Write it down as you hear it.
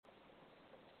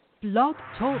Blog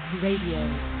Talk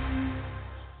Radio.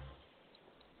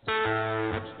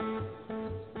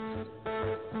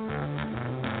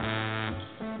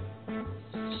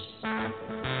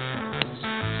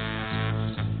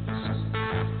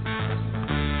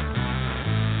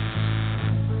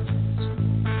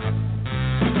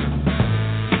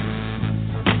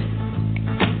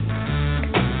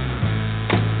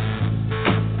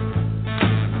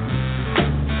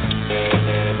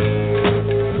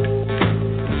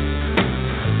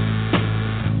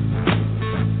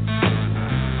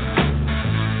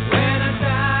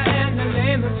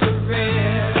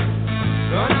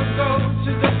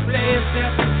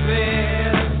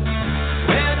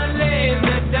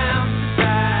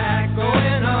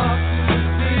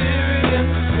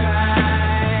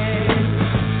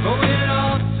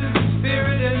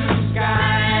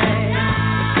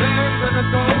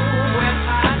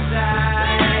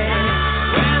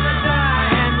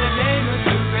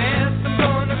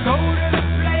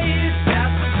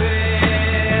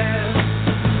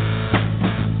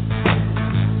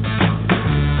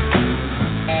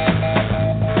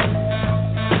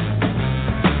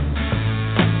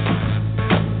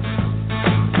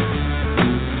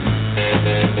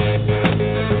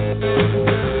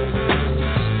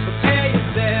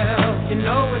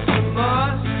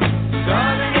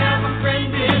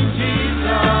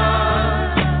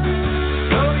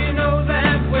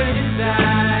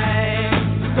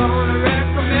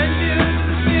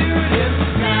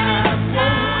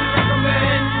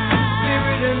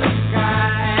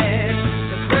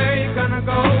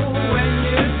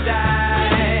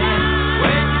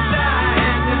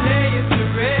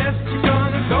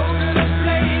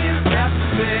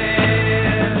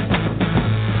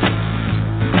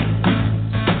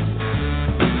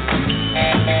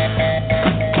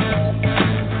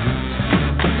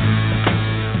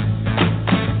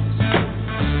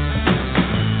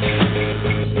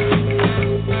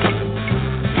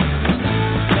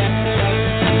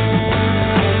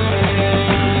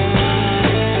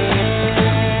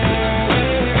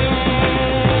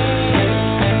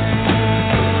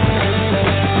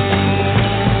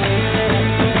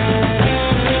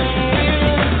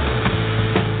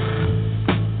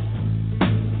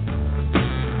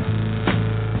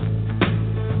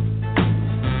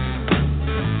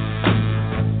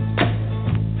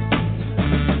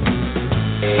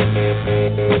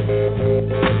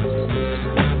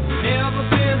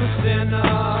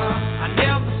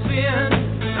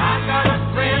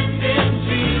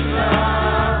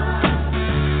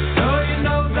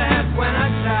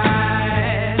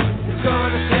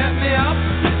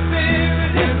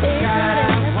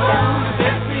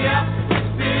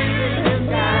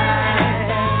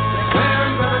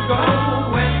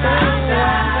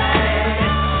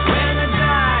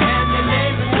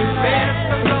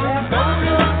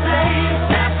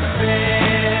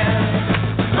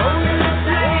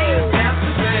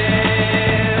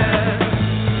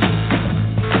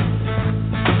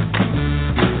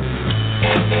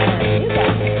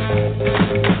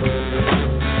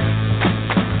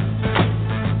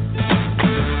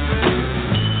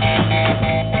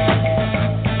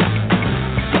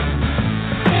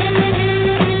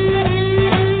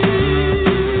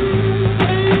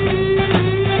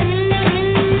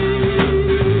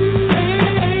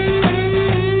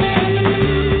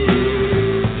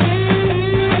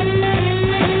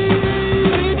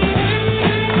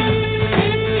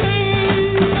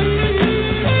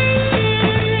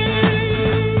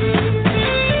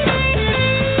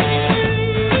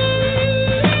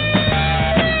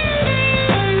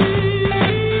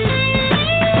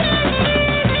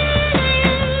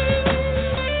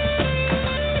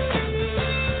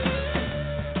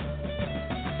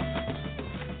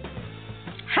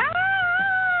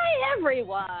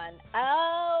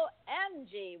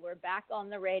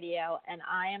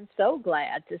 So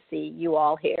glad to see you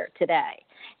all here today.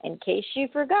 In case you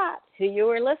forgot who you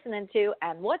were listening to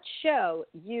and what show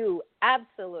you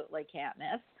absolutely can't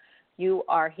miss, you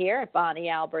are here at Bonnie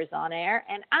Albers on Air,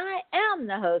 and I am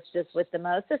the hostess with the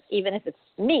mostest, even if it's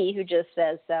me who just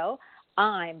says so.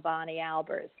 I'm Bonnie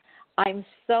Albers. I'm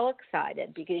so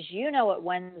excited because you know what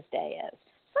Wednesday is.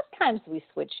 Sometimes we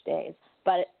switch days,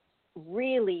 but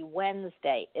really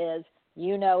Wednesday is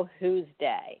you know whose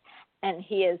day. And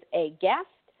he is a guest,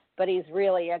 but he's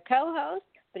really a co-host,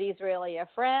 but he's really a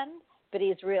friend, but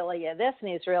he's really a this and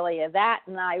he's really a that.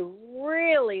 And I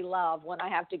really love when I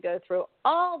have to go through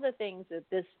all the things that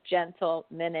this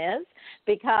gentleman is,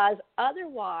 because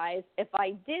otherwise, if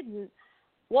I didn't,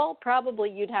 well, probably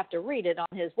you'd have to read it on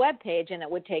his webpage and it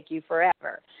would take you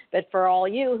forever. But for all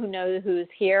you who know who's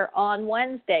here on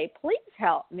Wednesday, please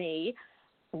help me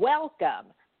welcome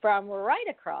from right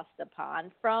across the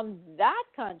pond, from that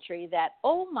country that,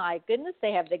 oh my goodness,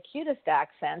 they have the cutest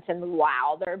accents, and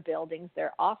wow, their buildings,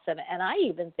 they're awesome. And I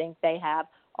even think they have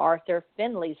Arthur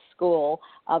Finley's School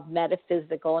of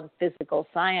Metaphysical and Physical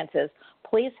Sciences.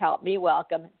 Please help me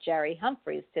welcome Jerry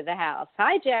Humphreys to the house.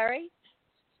 Hi, Jerry.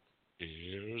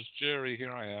 Here's Jerry.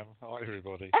 Here I am. Hi,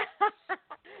 everybody.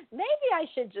 Maybe I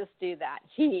should just do that.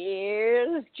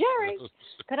 Here's Jerry.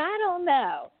 But I don't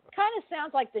know. Kind of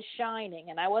sounds like The Shining,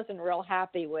 and I wasn't real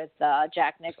happy with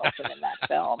Jack Nicholson in that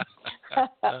film.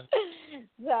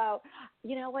 So,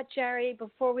 you know what, Jerry?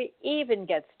 Before we even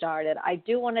get started, I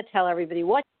do want to tell everybody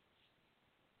what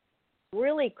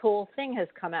really cool thing has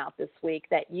come out this week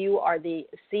that you are the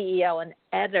CEO and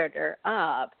editor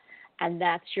of, and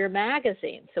that's your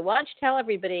magazine. So why don't you tell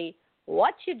everybody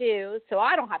what you do so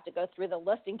I don't have to go through the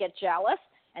list and get jealous,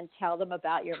 and tell them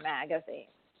about your magazine.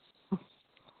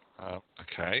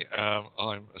 Okay.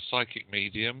 I'm a psychic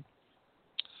medium.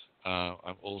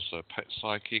 I'm also a pet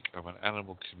psychic. I'm an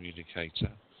animal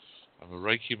communicator. I'm a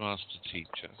Reiki master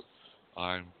teacher.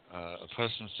 I'm a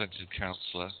person-centered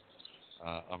counselor.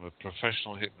 I'm a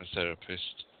professional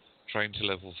hypnotherapist, trained to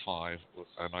level 5,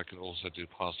 and I can also do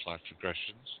past life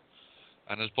regressions.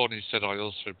 And as Bonnie said, I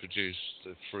also produce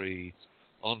the free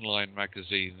online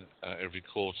magazine every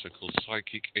quarter called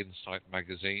Psychic Insight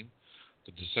Magazine.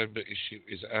 The December issue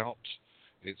is out.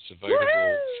 It's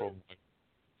available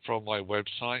from my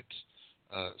website,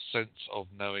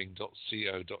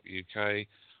 senseofknowing.co.uk,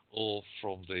 or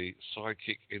from the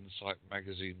Psychic Insight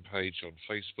Magazine page on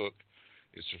Facebook.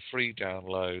 It's a free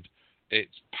download.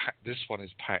 It's packed. This one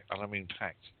is packed, and I mean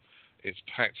packed. It's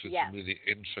packed with some really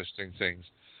interesting things.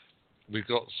 We've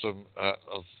got some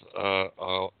of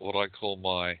what I call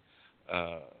my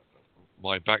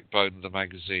backbone of the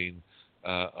magazine.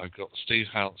 I've got Steve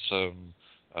Handsome,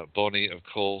 Bonnie, of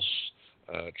course,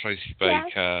 Tracy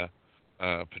Baker,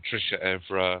 Patricia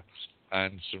Evra,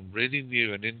 and some really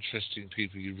new and interesting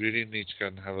people. You really need to go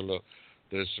and have a look.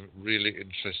 There's some really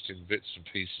interesting bits and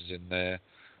pieces in there.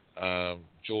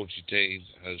 Georgie Dean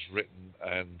has written,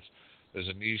 and there's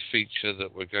a new feature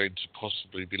that we're going to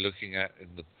possibly be looking at in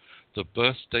the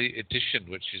birthday edition,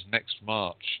 which is next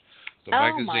March. The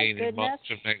magazine in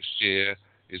March of next year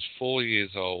is 4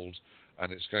 years old,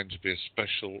 and it's going to be a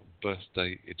special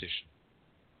birthday edition.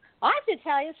 I have to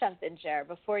tell you something, Jared,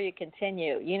 before you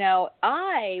continue. You know,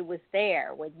 I was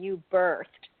there when you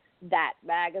birthed that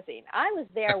magazine. I was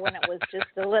there when it was just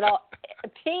a little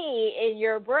pea in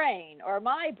your brain, or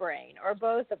my brain, or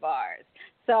both of ours.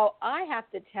 So I have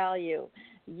to tell you,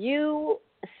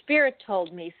 Spirit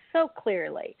told me so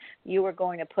clearly you were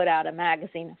going to put out a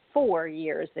magazine 4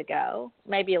 years ago,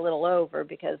 maybe a little over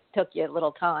because it took you a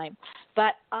little time.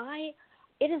 But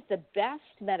it is the best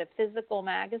metaphysical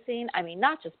magazine. I mean,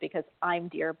 not just because I'm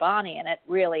Dear Bonnie and it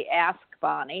really ask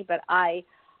Bonnie, but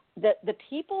the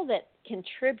people that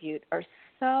contribute are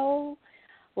so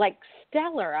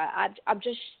stellar.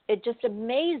 It just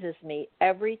amazes me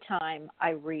every time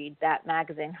I read that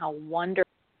magazine how wonderful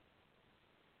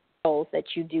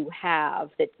that you do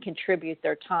have that contribute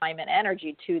their time and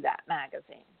energy to that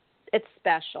magazine. It's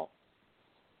special.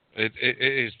 It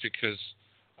is because,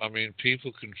 I mean,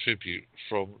 people contribute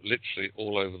from literally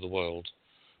all over the world.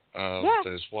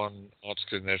 There's one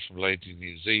article in there from Lady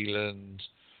New Zealand.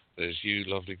 There's you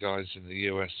lovely guys in the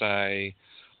USA.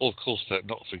 Oh, of course,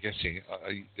 not forgetting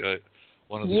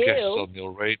one of the guests on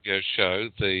your radio show,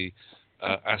 the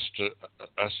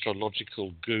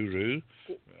astrological guru,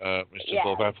 Mr.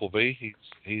 Bob Appleby.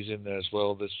 He's in there as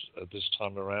well this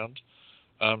time around.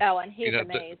 And he's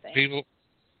amazing.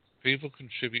 People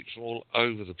contribute from all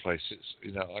over the place.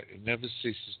 It never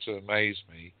ceases to amaze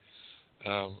me,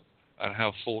 and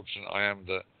how fortunate I am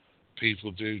that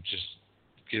people do just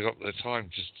give up their time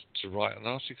just to write an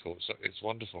article. It's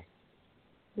wonderful.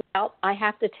 Well, I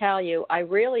have to tell you, I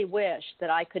really wish that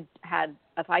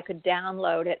if I could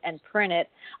download it and print it,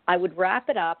 I would wrap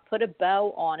it up, put a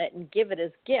bow on it, and give it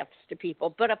as gifts to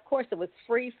people. But, of course, it was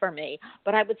free for me,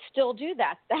 but I would still do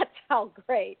that. That's how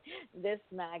great this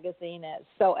magazine is.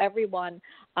 So, everyone,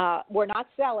 we're not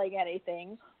selling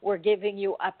anything. We're giving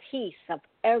you a piece of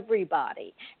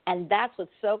everybody, and that's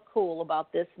what's so cool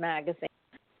about this magazine.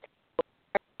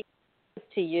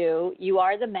 To you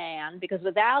are the man, because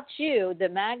without you, the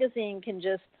magazine can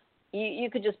just, you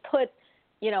could just put,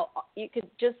 you could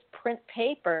just print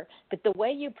paper, but the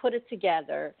way you put it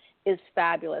together is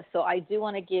fabulous. So I do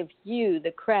want to give you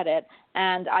the credit,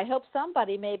 and I hope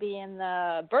somebody maybe in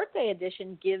the birthday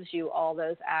edition gives you all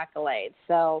those accolades.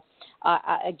 So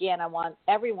again, I want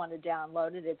everyone to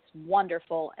download it. It's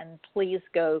wonderful, and please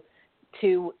go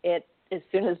to it as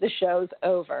soon as the show's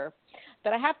over.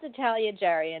 But I have to tell you,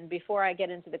 Jerry, and before I get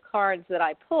into the cards that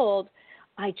I pulled,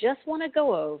 I just want to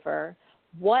go over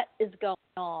what is going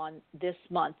on this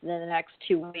month and in the next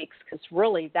 2 weeks, because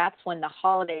really that's when the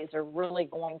holidays are really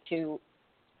going to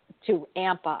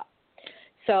amp up.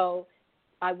 So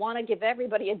I want to give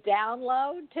everybody a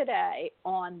download today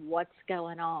on what's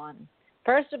going on.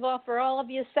 First of all, for all of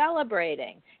you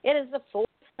celebrating, it is the 4th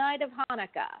night of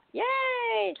Hanukkah.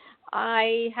 Yay!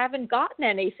 I haven't gotten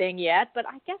anything yet, but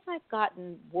I guess I've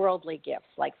gotten worldly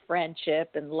gifts like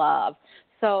friendship and love.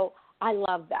 So I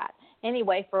love that.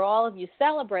 Anyway, for all of you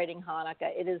celebrating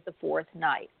Hanukkah, it is the 4th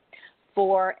night.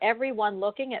 For everyone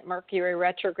looking at Mercury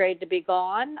retrograde to be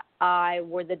gone,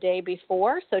 we're the day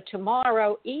before. So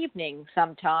tomorrow evening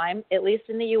sometime, at least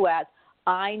in the U.S.,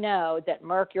 I know that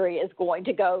Mercury is going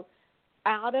to go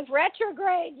out of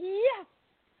retrograde. Yes!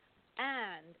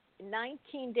 And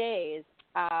 19 days,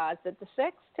 is it the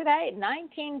 6th today?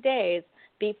 19 days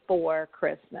before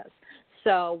Christmas.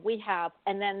 So we have,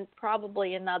 and then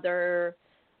probably another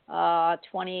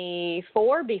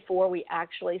 24 before we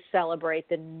actually celebrate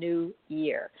the new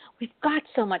year. We've got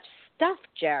so much stuff,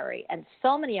 Jerry, and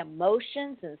so many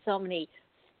emotions and so many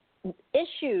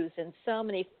issues and so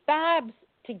many fabs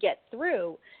to get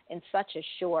through in such a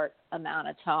short amount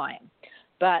of time.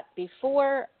 But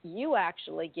before you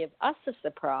actually give us a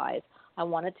surprise, I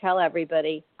want to tell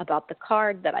everybody about the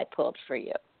card that I pulled for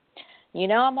you. You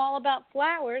know, I'm all about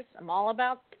flowers. I'm all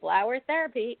about flower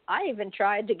therapy. I even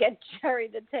tried to get Jerry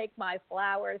to take my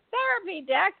flower therapy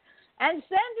deck and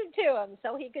send it to him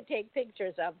so he could take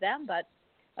pictures of them. But,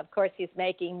 of course, he's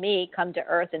making me come to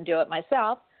earth and do it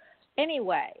myself.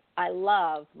 Anyway, I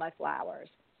love my flowers.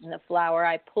 And the flower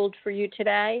I pulled for you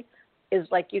today is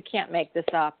like, you can't make this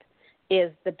up,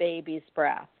 is the baby's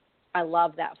breath. I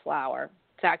love that flower.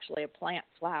 It's actually a plant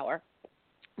flower.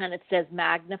 And it says,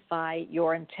 magnify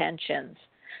your intentions.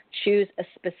 Choose a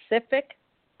specific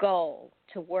goal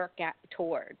to work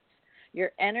towards.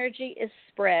 Your energy is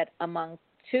spread among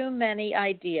too many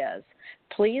ideas.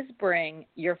 Please bring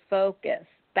your focus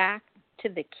back to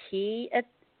the key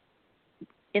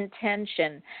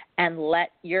intention and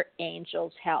let your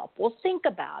angels help. Well, think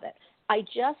about it. I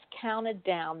just counted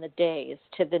down the days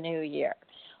to the new year.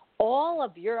 All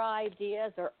of your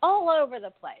ideas are all over the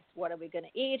place. What are we going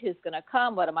to eat? Who's going to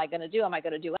come? What am I going to do? Am I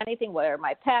going to do anything? What are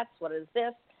my pets? What is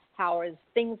this? How is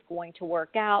things going to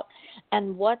work out?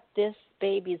 And what this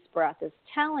baby's breath is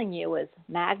telling you is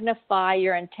magnify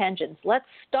your intentions. Let's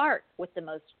start with the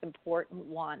most important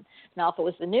one. Now, if it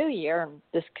was the new year, and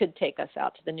this could take us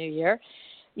out to the new year,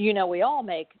 you know we all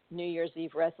make New Year's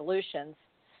Eve resolutions.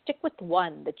 Stick with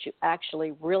one that you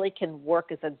actually really can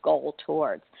work as a goal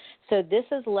towards. So this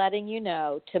is letting you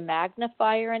know to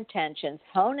magnify your intentions,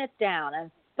 hone it down,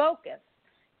 and focus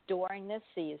during this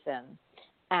season,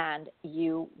 and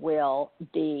you will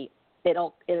be,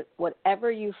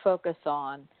 whatever you focus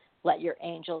on, let your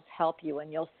angels help you,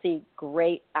 and you'll see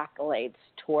great accolades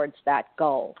towards that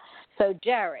goal. So,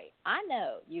 Jerry, I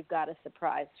know you've got a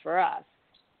surprise for us.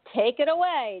 Take it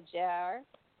away, Jerry.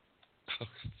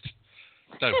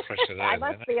 No pressure there. I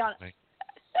must be on.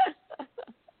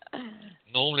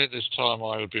 Normally at this time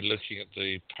I would be looking at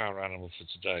the power animal for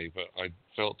today, but I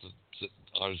felt that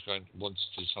I was want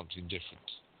to do something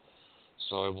different.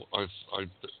 So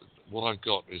what I've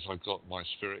got is I've got my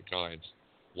spirit guide,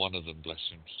 one of them, bless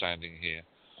him, standing here,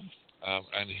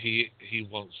 and he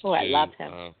wants to. I love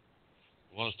him.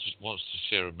 Wants to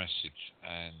share a message,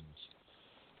 and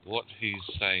what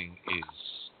he's saying is.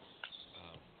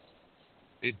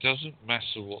 It doesn't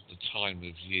matter what the time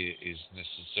of year is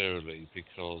necessarily,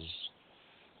 because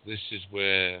this is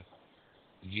where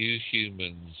you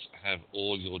humans have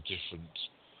all your different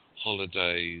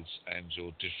holidays and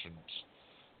your different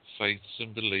faiths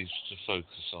and beliefs to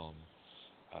focus on,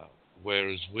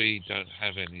 whereas we don't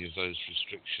have any of those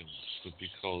restrictions, but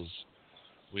because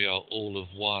we are all of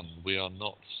one, we are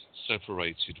not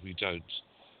separated, we don't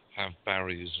have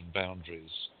barriers and boundaries.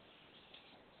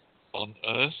 On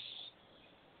Earth,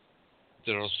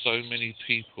 there are so many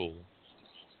people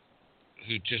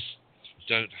who just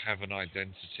don't have an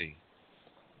identity.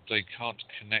 They can't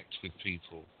connect with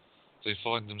people. They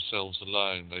find themselves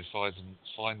alone. They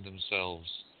find themselves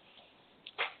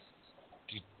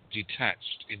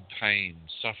detached, in pain,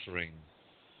 suffering.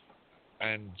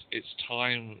 And it's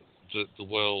time that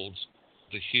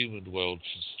the human world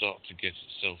should start to get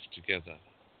itself together.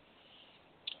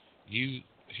 You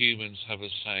humans have a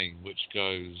saying which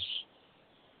goes,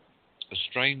 a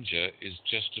stranger is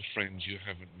just a friend you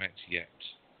haven't met yet.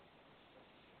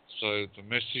 So the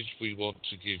message we want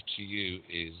to give to you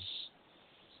is,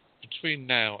 between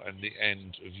now and the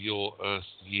end of your Earth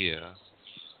year,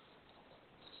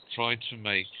 try to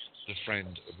make the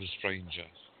friend of a stranger.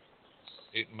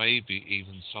 It may be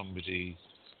even somebody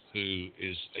who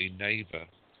is a neighbour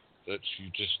that you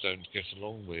just don't get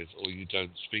along with or you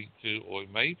don't speak to, or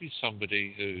it may be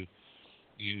somebody who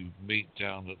you meet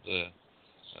down at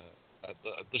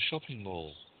the shopping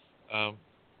mall.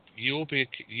 You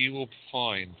will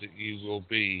find that you will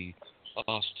be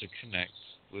asked to connect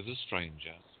with a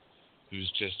stranger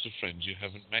who's just a friend you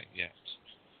haven't met yet.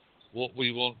 What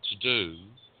we want to do,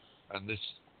 and this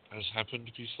has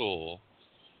happened before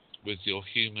with your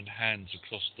human hands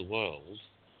across the world,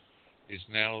 is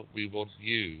now we want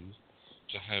you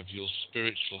to have your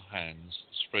spiritual hands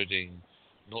spreading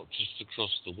not just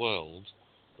across the world,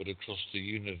 but across the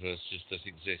universes that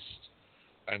exist.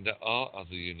 And there are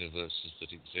other universes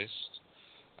that exist,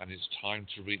 and it's time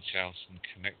to reach out and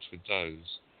connect with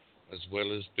those, as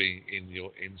well as being in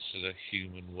your insular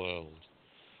human world.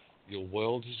 Your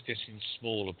world is getting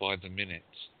smaller by the minute,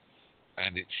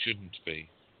 and it shouldn't be,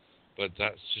 but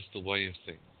that's just the way of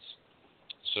things.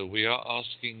 So we are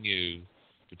asking you,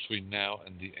 between now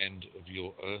and the end of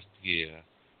your Earth year,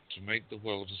 to make the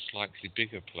world a slightly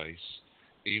bigger place,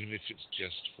 even if it's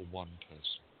just for one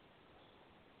person.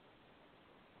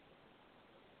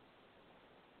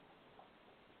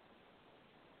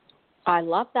 I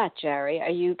love that, Jerry. Are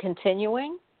you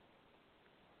continuing?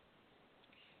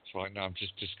 So right now I'm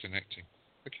just disconnecting.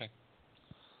 Okay.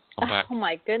 I'm back. Oh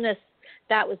my goodness,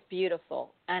 that was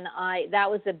beautiful. And that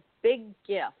was a big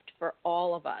gift for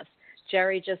all of us.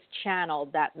 Jerry just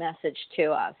channeled that message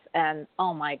to us. And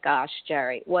oh my gosh,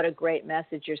 Jerry, what a great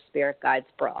message your spirit guides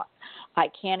brought. I'm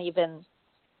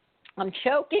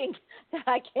choking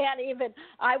that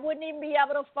I wouldn't even be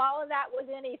able to follow that with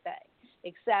anything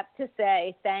except to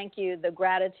say thank you. The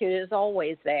gratitude is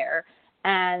always there.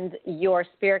 And your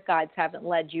spirit guides haven't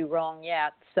led you wrong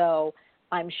yet. So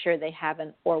I'm sure they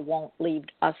haven't or won't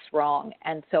lead us wrong.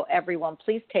 And so everyone,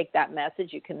 please take that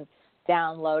message. You can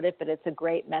download it, but it's a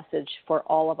great message for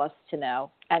all of us to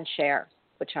know and share,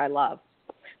 which I love.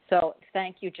 So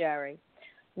thank you, Jerry.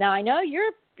 Now I know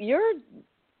your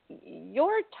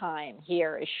time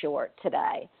here is short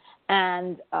today,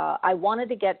 and I wanted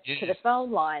to get to the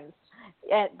phone lines,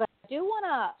 but I do want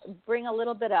to bring a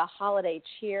little bit of holiday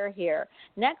cheer here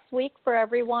next week for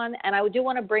everyone, and I do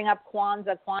want to bring up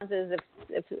Kwanzaa. Kwanzaa is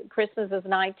if Christmas is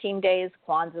 19 days,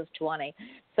 Kwanzaa is 20.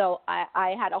 So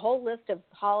I had a whole list of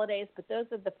holidays, but those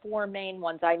are the four main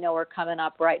ones I know are coming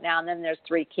up right now, and then there's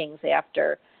Three Kings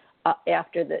after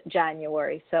the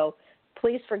January. So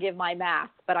please forgive my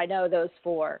math, but I know those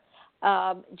four.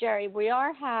 Jerry,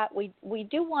 we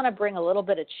do want to bring a little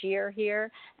bit of cheer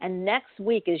here, and next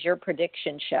week is your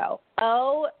prediction show.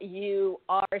 Oh, you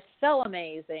are so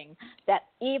amazing that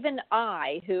even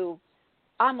I'm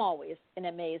always in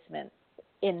amazement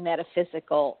in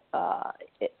metaphysical,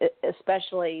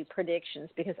 especially predictions,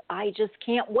 because I just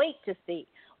can't wait to see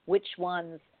which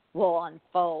ones will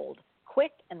unfold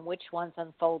quick and which ones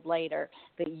unfold later.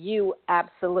 But you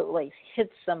absolutely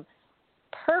hit some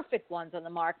perfect ones on the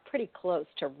mark, pretty close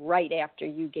to right after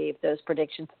you gave those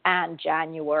predictions, and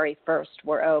January 1st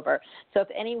were over. So if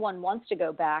anyone wants to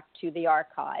go back to the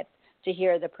archive to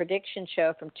hear the prediction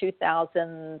show from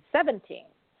 2017,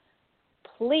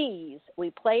 please, we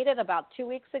played it about 2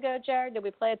 weeks ago, Jared. Did we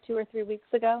play it 2 or 3 weeks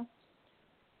ago?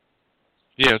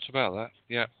 Yeah, it's about that,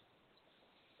 yeah.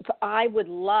 I would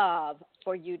love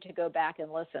for you to go back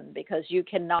and listen, because you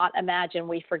cannot imagine,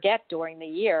 we forget during the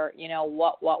year,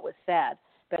 what was said.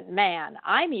 But man,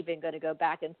 I'm even going to go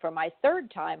back and for my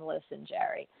third time listen,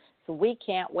 Jerry. So we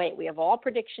can't wait. We have all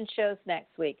prediction shows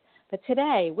next week. But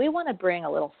today we want to bring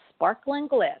a little sparkling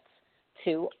glitz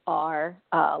to our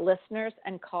listeners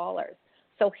and callers.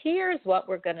 So here's what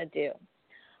we're going to do.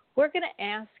 We're going to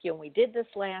ask you, and we did this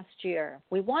last year,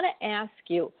 we want to ask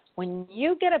you, when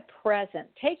you get a present,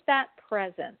 take that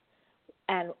present,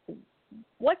 and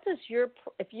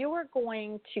if you were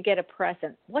going to get a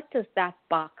present, what does that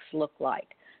box look like?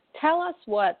 Tell us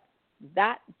what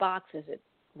that box is. It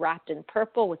wrapped in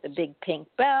purple with a big pink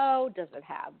bow? Does it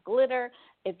have glitter?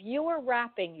 If you were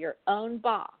wrapping your own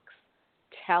box,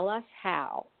 tell us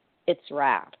how it's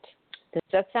wrapped. Does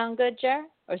that sound good, Jer?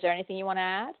 Or is there anything you want to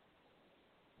add?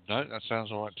 No, that sounds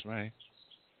all right to me.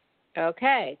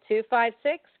 Okay,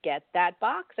 256, get that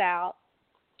box out.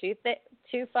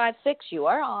 256, you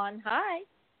are on. Hi.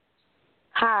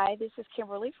 Hi, this is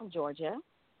Kimberly from Georgia.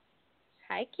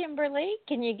 Hi, Kimberly.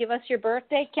 Can you give us your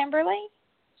birthday, Kimberly?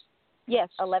 Yes,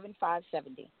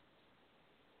 11/5/70.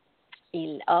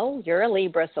 Oh, you're a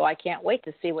Libra, so I can't wait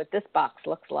to see what this box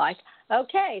looks like.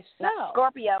 Okay, so.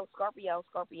 Scorpio.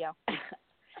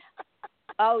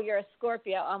 Oh, you're a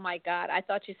Scorpio. Oh, my God. I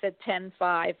thought you said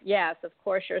 10-5. Yes, of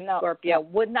course you're a No. Scorpio.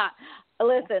 Wouldn't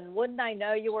I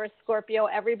know you were a Scorpio?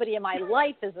 Everybody in my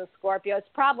life is a Scorpio. It's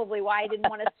probably why I didn't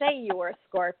want to say you were a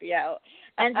Scorpio.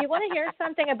 And do you want to hear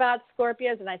something about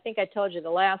Scorpios? And I think I told you the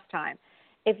last time.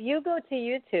 If you go to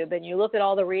YouTube and you look at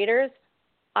all the readers,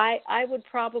 I would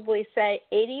probably say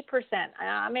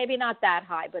 80%, maybe not that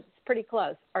high, but it's pretty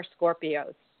close, are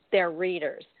Scorpios. They're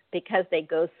readers because they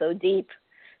go so deep.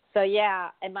 So,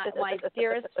 yeah, and my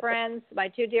dearest friends, my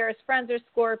two dearest friends are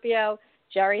Scorpio.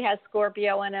 Jerry has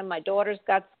Scorpio in him. My daughter's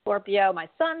got Scorpio. My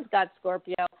son's got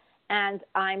Scorpio. And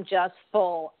I'm just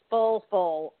full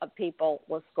of people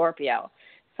with Scorpio.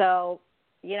 So,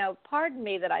 pardon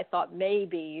me that I thought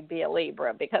maybe you'd be a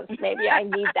Libra because maybe I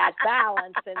need that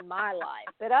balance in my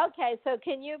life. But, okay, so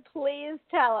can you please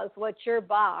tell us what your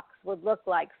box would look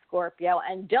like, Scorpio?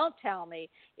 And don't tell me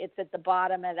it's at the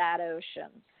bottom of that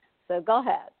ocean. So go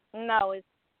ahead. No,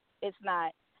 it's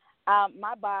not.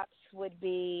 My box would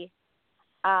be,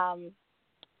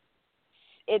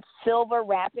 it's silver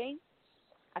wrapping,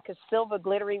 silver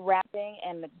glittery wrapping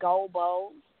and the gold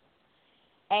bowls,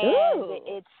 and Ooh.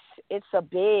 it's a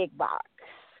big box.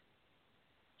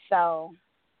 So,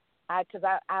 because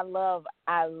I love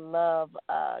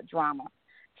drama,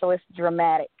 so it's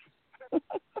dramatic.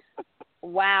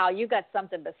 Wow, you got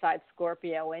something besides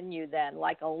Scorpio in you then,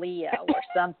 like a Leo or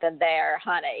something there,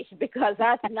 honey, because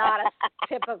that's not a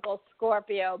typical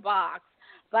Scorpio box.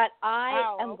 But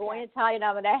I am going to tell you, and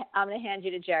I'm going to hand you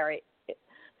to Jerry.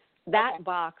 That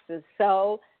box is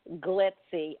so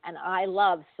glitzy, and I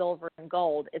love silver and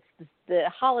gold. It's the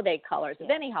holiday colors of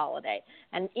any holiday,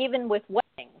 and even with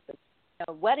weddings, it's,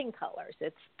 wedding colors,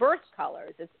 it's birth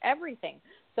colors, it's everything.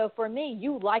 So for me,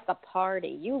 you like a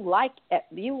party. You like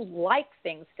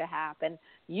things to happen.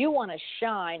 You want to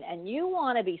shine, and you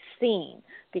want to be seen.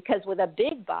 Because with a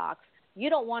big box, you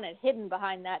don't want it hidden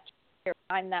behind that chair,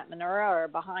 behind that menorah, or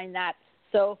behind that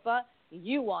sofa.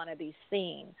 You want to be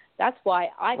seen. That's why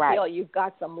I feel you've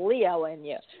got some Leo in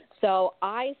you. So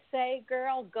I say,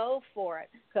 girl, go for it.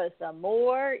 Because the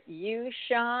more you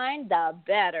shine, the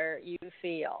better you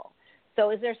feel. So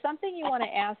is there something you want to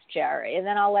ask Jerry? And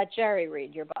then I'll let Jerry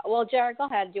read your box. Well, Jerry, go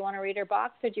ahead. Do you want to read her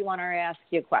box, or do you want her to ask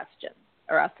you a question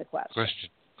or ask a question?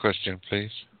 Question,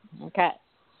 please. Okay.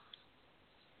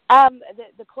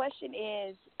 The question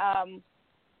is,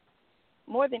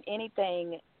 more than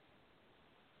anything,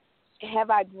 have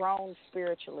I grown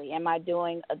spiritually? Am I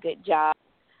doing a good job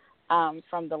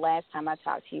from the last time I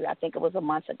talked to you? I think it was a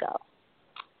month ago.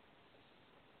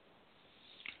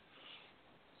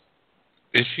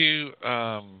 If you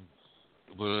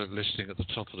were listening at the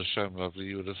top of the show, lovely,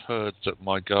 you would have heard that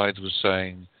my guide was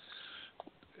saying,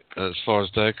 as far as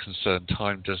they're concerned,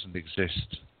 time doesn't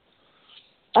exist.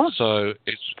 Oh. So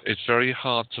it's very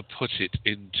hard to put it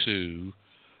into,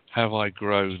 have I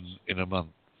grown in a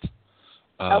month?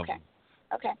 Okay.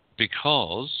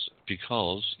 Because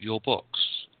your box,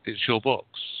 it's your box.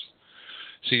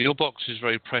 See, your box is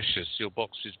very precious. Your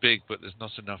box is big, but there's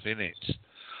not enough in it.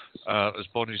 As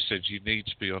Bonnie said, you need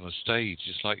to be on a stage.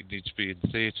 It's like you need to be in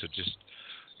theatre, just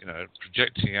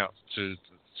projecting out to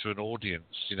an audience.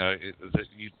 That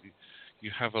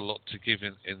you have a lot to give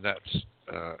in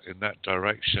that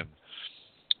direction.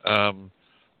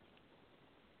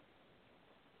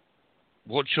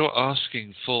 What you're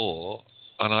asking for,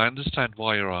 and I understand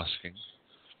why you're asking,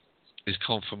 is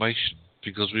confirmation.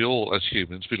 Because we all, as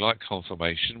humans, we like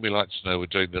confirmation. We like to know we're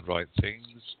doing the right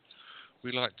things.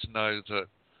 We like to know that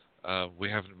we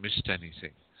haven't missed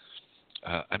anything.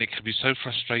 And it can be so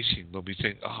frustrating when we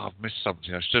think, I've missed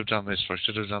something. I should have done this, or I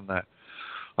should have done that.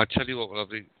 I tell you what,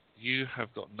 lovely, you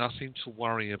have got nothing to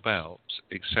worry about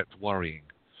except worrying.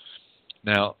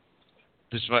 Now,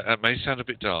 this may sound a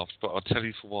bit daft, but I'll tell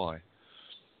you for why.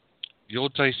 Your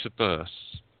date of birth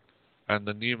and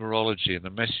the numerology and the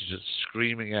message that's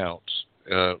screaming out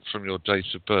from your date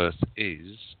of birth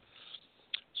is,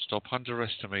 stop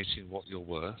underestimating what you're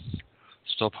worth.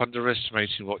 Stop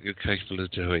underestimating what you're capable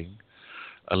of doing.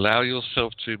 Allow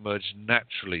yourself to emerge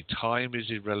naturally. Time is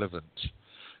irrelevant.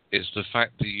 It's the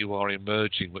fact that you are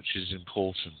emerging which is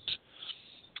important.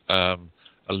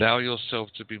 Allow yourself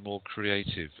to be more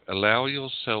creative. Allow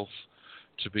yourself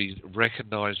to be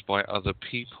recognized by other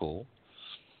people,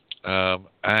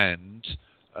 and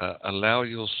allow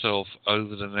yourself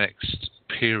over the next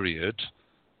period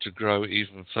to grow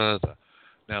even further.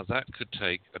 Now, that could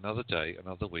take another day,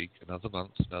 another week, another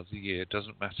month, another year. It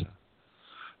doesn't matter.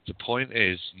 The point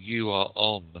is, you are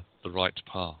on the right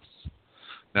path.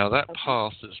 Now, that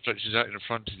path that stretches out in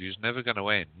front of you is never going to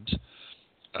end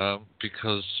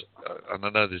because, and I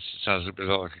know this sounds a bit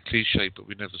like a cliche, but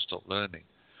we never stop learning.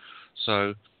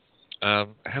 So,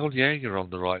 hell yeah, you're on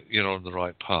the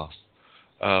right path.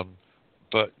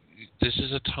 But this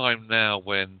is a time now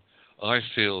when I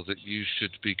feel that you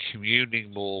should be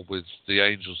communing more with the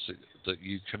angels that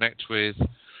you connect with.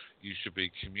 You should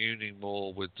be communing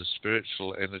more with the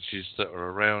spiritual energies that are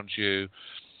around you,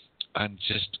 and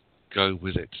just go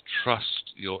with it.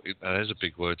 Trust there's a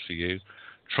big word for you.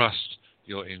 Trust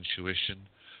your intuition.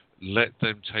 Let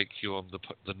them take you on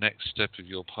the next step of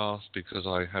your path, because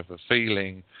I have a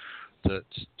feeling that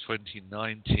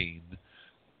 2019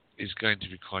 is going to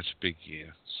be quite a big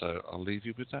year. So I'll leave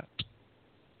you with that.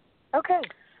 Okay.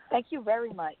 Thank you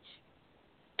very much.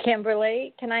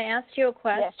 Kimberly, can I ask you a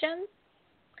question? Yes.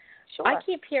 Sure. I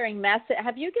keep hearing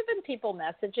have you given people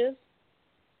messages?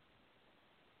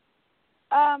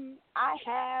 I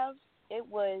have. It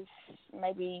was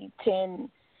maybe 10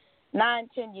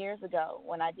 years ago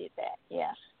when I did that.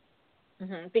 Yeah.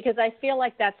 Mm-hmm. Because I feel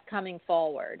like that's coming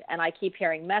forward, and I keep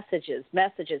hearing messages.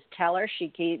 Tell her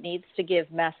she needs to give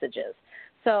messages.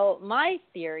 So my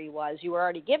theory was you were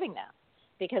already giving them,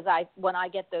 because when I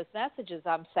get those messages,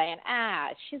 I'm saying,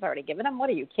 she's already given them. What,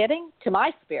 are you kidding? To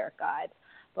my spirit guides.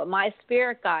 But my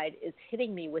spirit guide is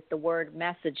hitting me with the word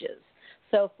messages.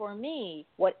 So for me,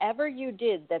 whatever you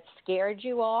did that scared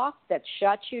you off, that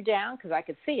shut you down, because I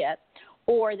could see it,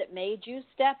 or that made you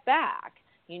step back,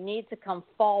 you need to come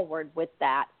forward with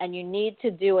that, and you need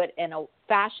to do it in a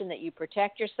fashion that you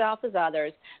protect yourself as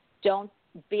others. Don't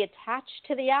be attached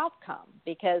to the outcome,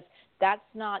 because that's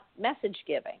not message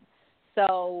giving.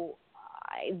 So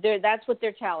that's what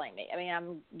they're telling me. I mean,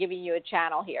 I'm giving you a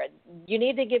channel here. You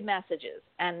need to give messages,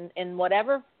 and in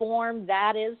whatever form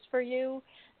that is for you,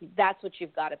 that's what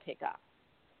you've got to pick up.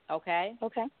 Okay?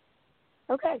 Okay.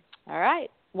 All right.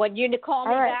 When you call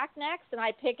me back next and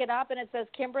I pick it up and it says,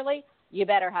 Kimberly, you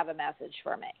better have a message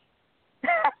for me.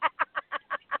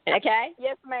 Okay?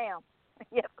 Yes, ma'am.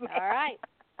 All right.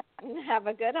 Have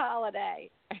a good holiday.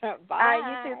 Bye. All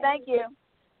right, you too. Thank you.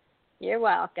 You're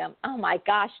welcome. Oh, my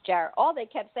gosh, Jared. All they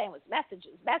kept saying was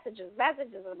messages.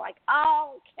 I'm like,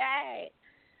 okay.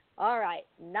 All right.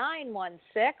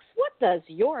 916, what does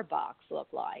your box look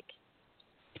like?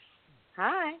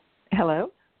 Hi.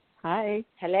 Hello. Hi.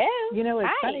 Hello. You know, it's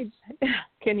Hi. funny.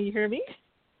 Can you hear me?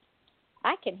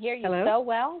 I can hear you Hello? so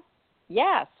well.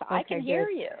 Yes, Okay, I can hear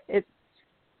good. you.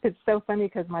 It's so funny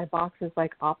because my box is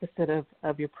like opposite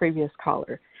of your previous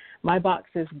caller. My box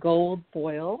is gold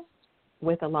foil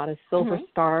with a lot of silver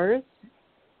stars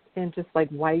and just like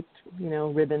white,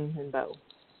 ribbon and bow.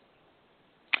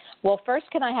 Well, first,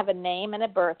 can I have a name and a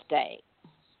birth date?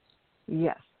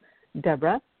 Yes.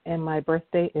 Deborah, and my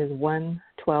birthday is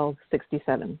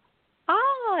 1/12/67.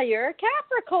 Ah, you're a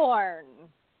Capricorn.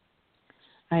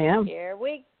 I am.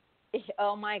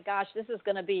 Oh my gosh, this is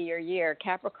going to be your year.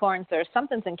 Capricorns,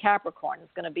 something's in Capricorn.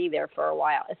 It's going to be there for a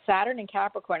while. It's Saturn in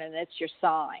Capricorn, and it's your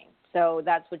sign. So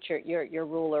that's what your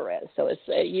ruler is. So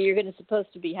you're going to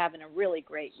supposed to be having a really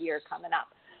great year coming up.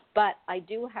 But I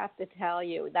do have to tell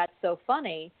you, that's so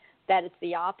funny that it's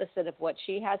the opposite of what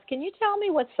she has. Can you tell me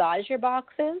what size your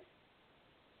box is?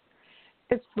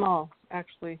 It's small,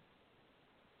 actually.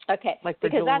 Okay, like for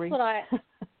because jewelry. That's what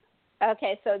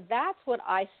Okay, so that's what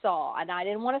I saw, and I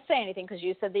didn't want to say anything because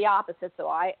you said the opposite, so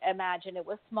I imagined it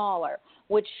was smaller,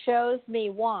 which shows me,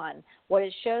 what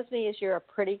it shows me is you're a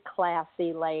pretty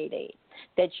classy lady,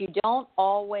 that you don't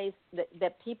always,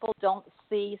 that people don't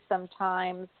see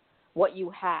sometimes what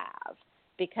you have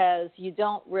because you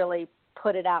don't really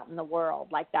put it out in the world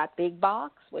like that big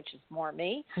box, which is more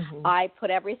me. Mm-hmm. I put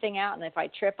everything out, and if I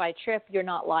trip, I trip. You're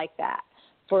not like that.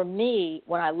 For me,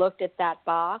 when I looked at that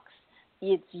box,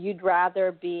 you'd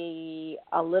rather be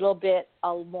a little bit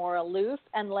more aloof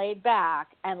and laid back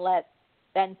and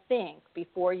then think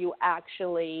before you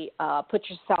actually put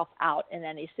yourself out in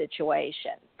any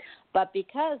situation. But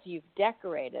because you've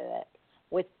decorated it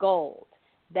with gold,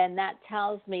 then that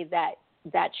tells me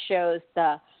that shows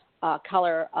the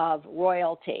color of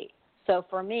royalty. So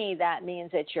for me, that means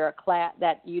that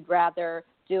that you'd rather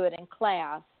do it in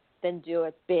class than do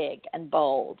it big and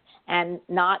bold. And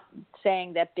not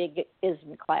saying that big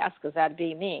isn't class, because that'd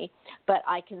be me, but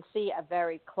I can see a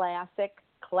very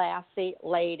classy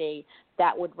lady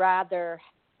that would rather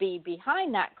be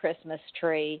behind that Christmas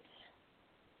tree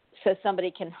so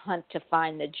somebody can hunt to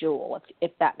find the jewel,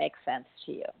 if that makes sense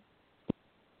to you.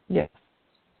 Yes.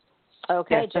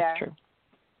 Okay, yes, Jared. That's true.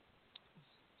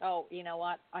 Oh, you know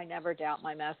what? I never doubt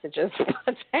my messages.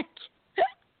 Thank you.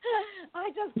 I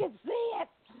just can see it.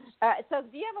 So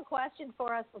do you have a question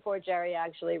for us before Jerry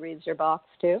actually reads your box,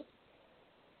 too?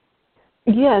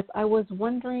 Yes, I was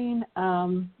wondering,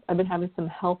 I've been having some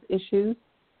health issues,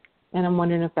 and I'm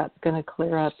wondering if that's going to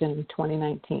clear up in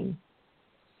 2019.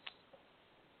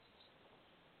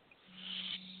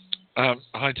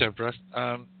 Hi, Deborah.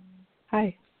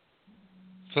 Hi.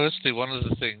 Firstly, one of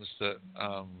the things that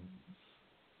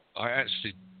I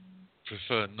actually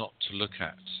prefer not to look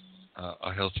at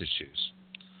are health issues.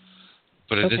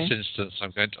 But in this instance,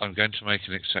 I'm going to make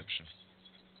an exception,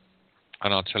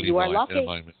 and I'll tell you why in a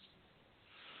moment.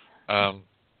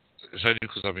 It's only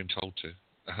because I've been told to,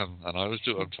 and I always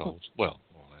do what I'm told. Well,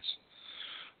 more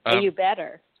or less. You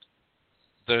better.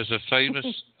 There's a famous,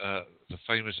 the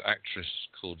famous actress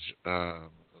called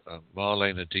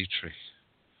Marlene Dietrich,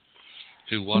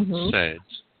 who once said,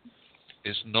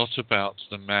 "It's not about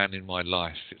the man in my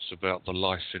life; it's about the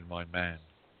life in my man."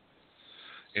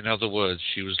 In other words,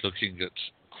 she was looking at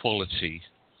quality,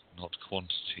 not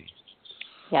quantity.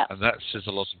 Yeah. And that says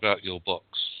a lot about your box.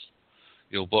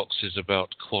 Your box is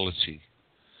about quality.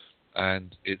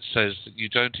 And it says that you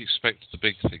don't expect the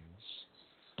big things.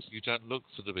 You don't look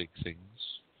for the big things.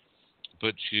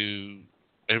 But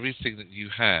everything that you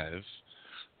have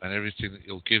and everything that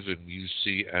you're given, you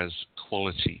see as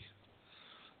quality.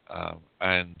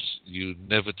 And you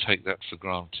never take that for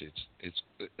granted. Is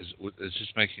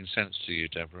this making sense to you,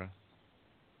 Deborah?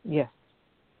 Yes.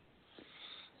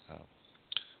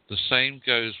 The same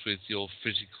goes with your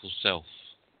physical self.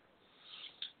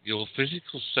 Your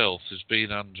physical self has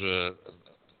been under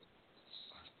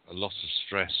a lot of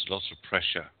stress, a lot of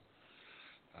pressure.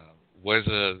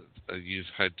 Whether you've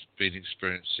been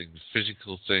experiencing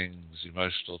physical things,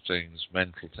 emotional things,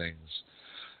 mental things,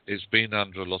 it's been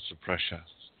under a lot of pressure.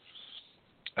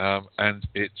 And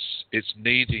it's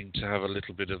needing to have a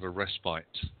little bit of a respite.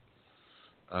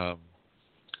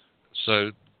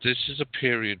 So this is a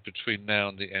period between now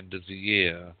and the end of the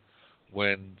year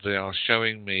when they are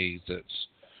showing me that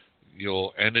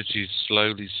your energies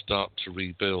slowly start to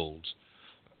rebuild,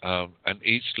 and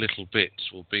each little bit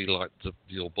will be like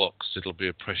your box. It'll be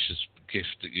a precious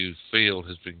gift that you feel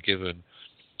has been given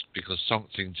because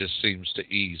something just seems to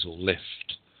ease or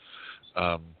lift.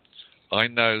 I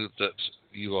know that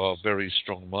you are very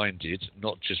strong-minded,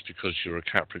 not just because you're a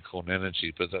Capricorn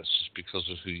energy, but that's just because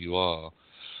of who you are.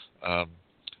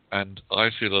 And I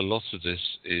feel a lot of this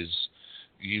is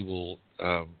you will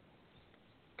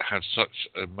have such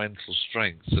a mental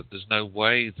strength that there's no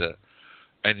way that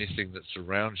anything that's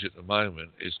around you at the moment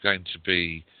is going to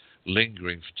be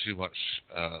lingering for too much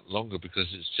longer, because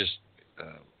it's just,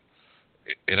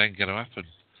 it ain't going to happen.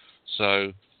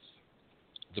 So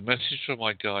the message from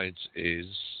my guides is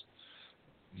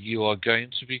you are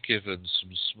going to be given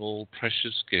some small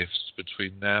precious gifts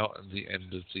between now and the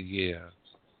end of the year.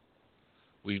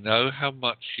 We know how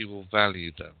much you will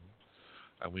value them,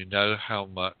 and we know how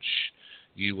much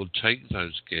you will take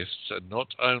those gifts and not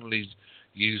only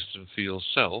use them for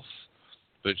yourself,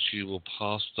 but you will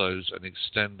pass those and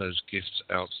extend those gifts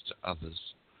out to others.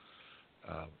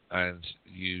 And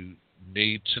you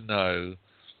need to know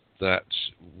that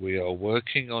we are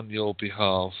working on your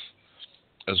behalf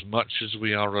as much as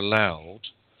we are allowed,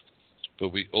 but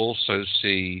we also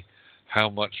see how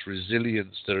much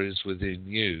resilience there is within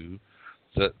you,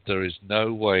 that there is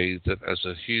no way that as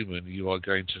a human you are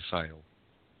going to fail.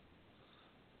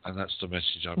 And that's the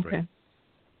message I bring. Okay.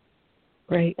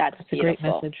 Great. That's a great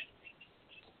beautiful. message.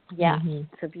 Yeah,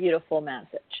 It's a beautiful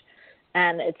message.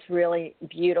 And it's really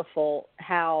beautiful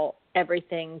how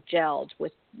everything gelled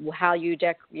with how you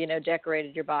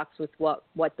decorated your box with what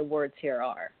the words here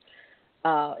are.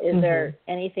 Is there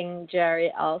anything,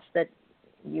 Jerry, else that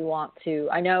you want to?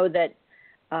 I know that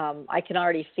I can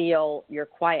already feel you're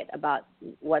quiet about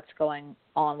what's going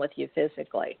on with you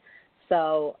physically.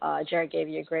 So Jerry gave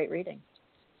you a great reading.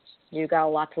 You got a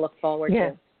lot to look forward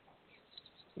to.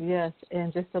 Yes,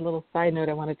 and just a little side note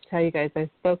I wanted to tell you guys, I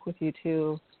spoke with you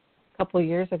two a couple of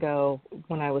years ago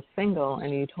when I was single,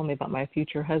 and you told me about my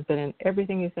future husband, and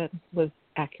everything you said was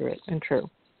accurate and true.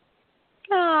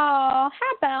 Oh,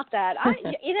 how about that? I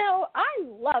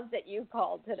love that you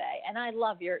called today, and I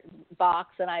love your box,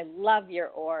 and I love your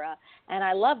aura, and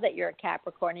I love that you're a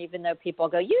Capricorn, even though people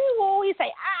go, you always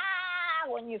say,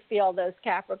 when you feel those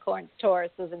Capricorns,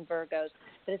 Tauruses, and Virgos.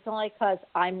 But it's only because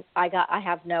I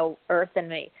have no earth in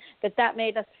me. That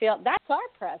made us feel that's our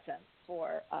present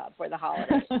for the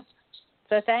holidays.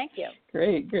 So thank you.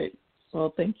 Great.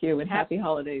 Well, thank you, and happy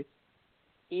holidays.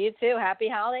 You too. Happy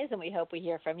holidays, and we hope we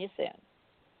hear from you soon.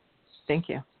 Thank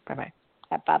you. Bye-bye.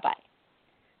 Bye-bye.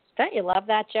 Don't you love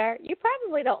that, Jared? You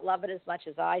probably don't love it as much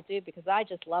as I do, because I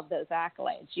just love those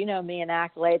accolades. You know me and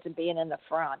accolades and being in the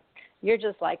front. You're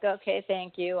just like, okay,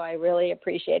 thank you. I really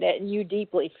appreciate it. And you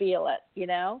deeply feel it, you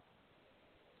know?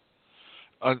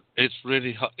 It's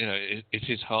really, it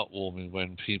is heartwarming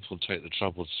when people take the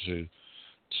trouble to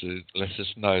let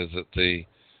us know that the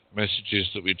messages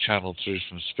that we channel through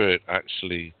from Spirit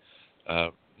actually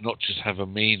not just have a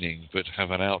meaning but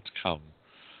have an outcome.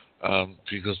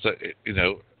 Because that,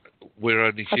 we're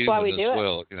only That's why we human do as it.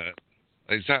 well.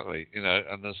 Exactly.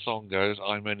 And the song goes,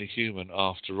 "I'm only human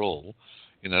after all."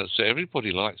 So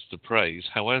everybody likes the praise.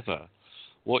 However,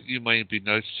 what you may be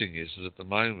noticing is that at the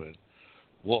moment,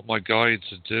 what my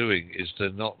guides are doing is they're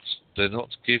not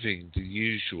giving the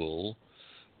usual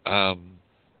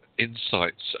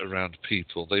insights around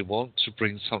people. They want to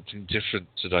bring something different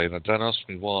today, and don't ask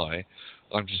me why.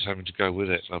 I'm just having to go with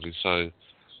it, lovely. So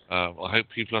I hope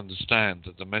people understand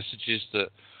that the messages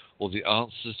or the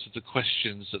answers to the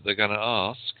questions that they're going to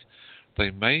ask, they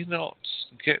may not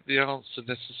get the answer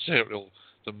necessarily, or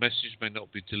the message may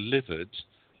not be delivered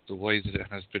the way that it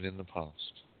has been in the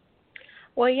past.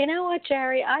 Well, you know what,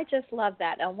 Jerry? I just love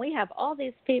that. And we have all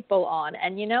these people on.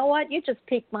 And you know what? You just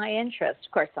piqued my interest.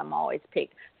 Of course, I'm always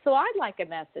piqued. So I'd like a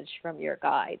message from your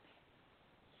guides.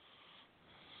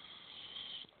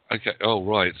 Okay. Oh,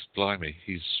 right. Blimey.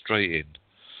 He's straight in.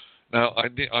 Now,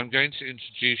 I'm going to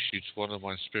introduce you to one of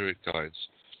my spirit guides.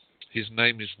 His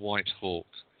name is White Hawk.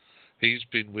 He's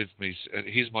been with me.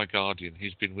 He's my guardian.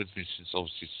 He's been with me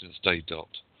since day dot.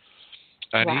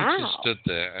 And Wow. he just stood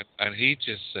there and he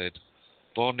just said,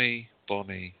 "Bonnie,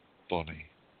 Bonnie, Bonnie."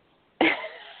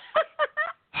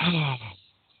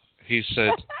 He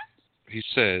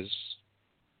says,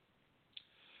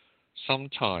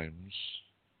 sometimes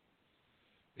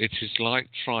it is like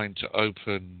trying to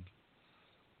open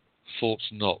Fort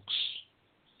Knox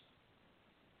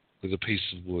with a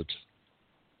piece of wood.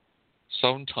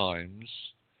 Sometimes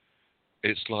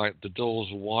it's like the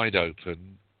doors are wide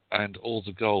open and all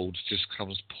the gold just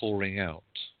comes pouring out.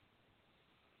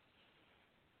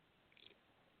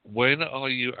 When are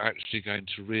you actually going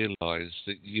to realize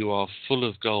that you are full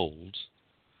of gold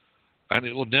and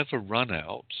it will never run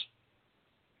out?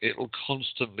 It will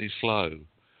constantly flow.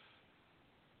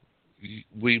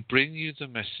 We bring you the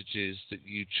messages that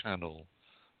you channel,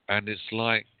 and it's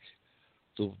like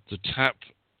the tap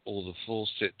or the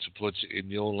faucet, to put it in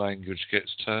your language,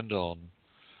 gets turned on,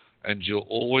 and you're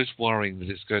always worrying that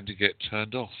it's going to get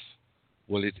turned off.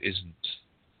 Well, it isn't.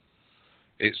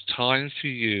 It's time for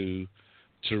you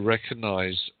to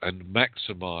recognize and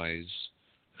maximize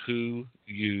who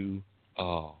you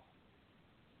are.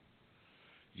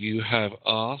 You have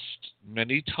asked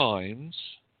many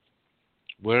times,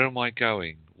 where am I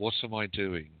going? What am I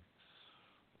doing?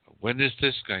 When is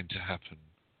this going to happen?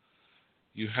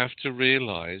 You have to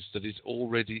realize that it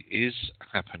already is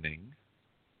happening,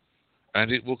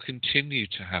 and it will continue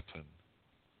to happen.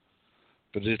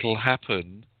 But it'll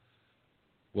happen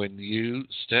when you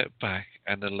step back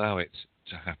and allow it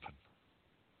to happen.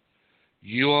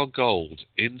 You are gold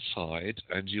inside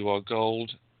and you are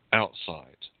gold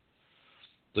outside.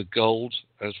 The gold,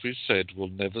 as we've said, will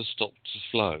never stop to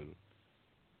flow.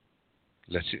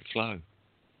 Let it flow.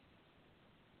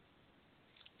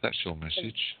 That's your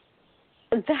message.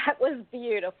 That was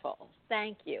beautiful.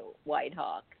 Thank you, White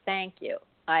Hawk. Thank you.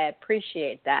 I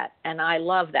appreciate that, and I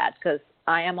love that because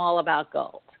I am all about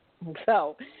gold.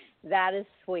 So that is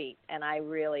sweet, and I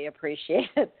really appreciate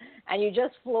it. And you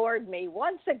just floored me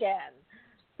once again.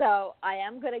 So I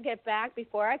am going to get back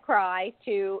before I cry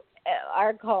to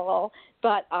our call,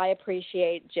 but I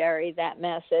appreciate, Jerry, that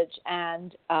message,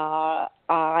 and I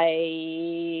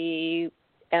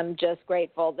am just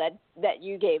grateful that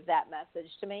you gave that message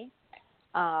to me.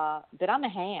 But I'm a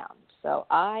ham, so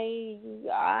I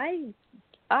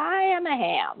am a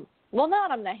ham. Well,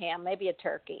 not I'm a ham, maybe a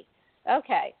turkey.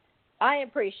 Okay, I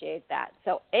appreciate that.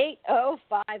 So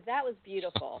 8:05, that was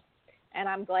beautiful, and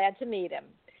I'm glad to meet him.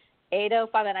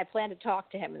 8:05, and I plan to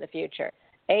talk to him in the future.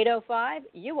 8:05,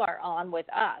 you are on with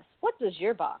us. What does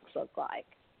your box look like?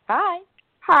 Hi.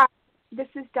 Hi, this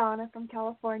is Donna from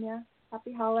California.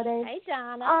 Happy holidays. Hey,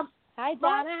 Donna. Hi,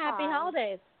 Donna. Happy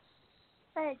holidays.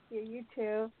 Thank you. You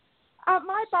too.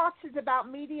 My box is about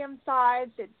medium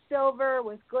sized. It's silver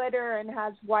with glitter and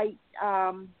has white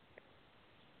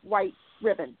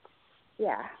ribbons.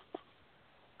 Yeah.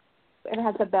 It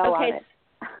has a bell on it.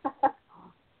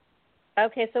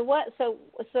 Okay, so what? So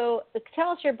tell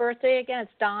us your birthday again.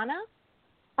 It's Donna.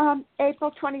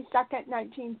 April 22nd,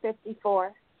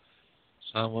 1954.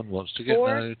 Someone wants to get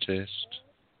noticed.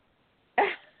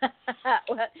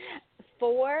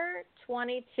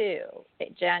 4/22,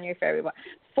 January, February.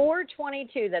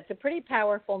 4/22. That's a pretty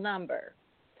powerful number.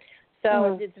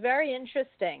 So it's very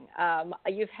interesting.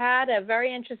 You've had a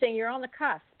very interesting. You're on the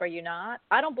cusp, are you not?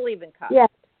 I don't believe in cusp. Yeah.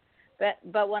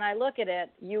 But when I look at it,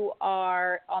 you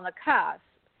are on the cusp,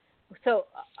 So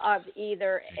of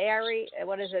either Aries,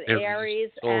 what is it, Aries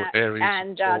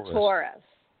and Taurus. Taurus.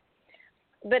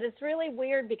 But it's really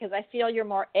weird because I feel you're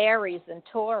more Aries than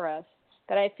Taurus,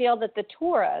 but I feel that the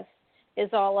Taurus is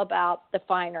all about the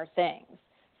finer things.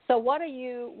 So what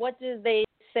do they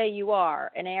say you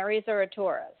are, an Aries or a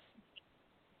Taurus?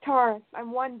 Taurus.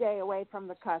 I'm one day away from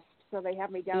the cusp, so they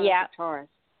have me down as a Taurus.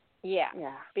 Yeah,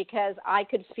 because I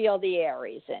could feel the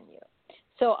Aries in you.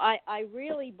 So I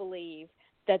really believe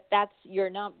that that's your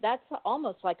that's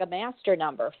almost like a master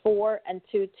number. 4 and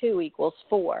 2 equals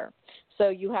 4. So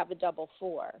you have a double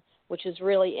 4, which is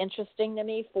really interesting to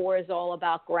me. 4 is all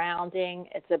about grounding.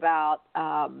 It's about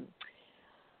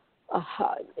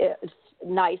it's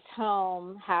nice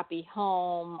home, happy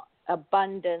home,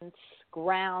 abundance,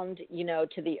 ground,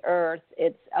 to the earth.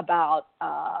 It's about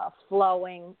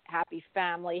flowing, happy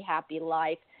family, happy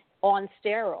life on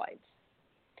steroids.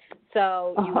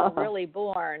 So you were really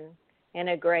born in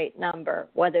a great number,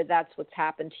 whether that's what's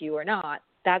happened to you or not.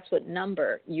 That's what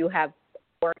number you have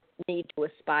or need to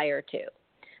aspire to.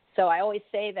 So I always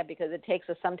say that because it takes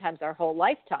us sometimes our whole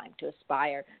lifetime to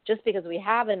aspire. Just because we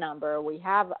have a number, we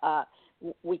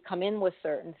come in with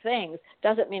certain things,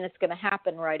 doesn't mean it's going to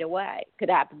happen right away. It could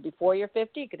happen before you're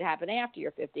 50. It could happen after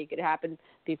you're 50. It could happen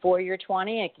before you're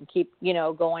 20. It can keep,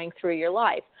 going through your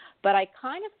life. But I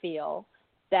kind of feel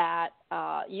that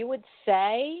you would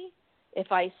say,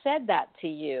 if I said that to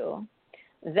you,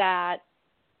 that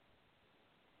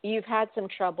you've had some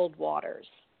troubled waters.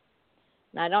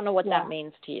 And I don't know what that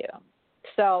means to you.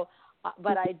 So,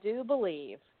 but I do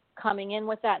believe coming in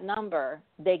with that number,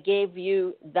 they gave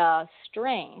you the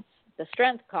strength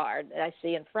card that I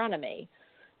see in front of me,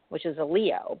 which is a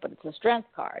Leo, but it's a strength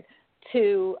card,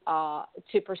 to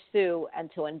pursue and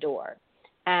to endure.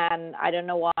 And I don't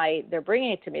know why they're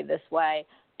bringing it to me this way,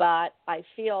 but I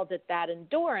feel that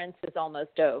endurance is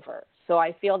almost over. So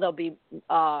I feel there'll be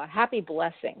happy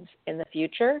blessings in the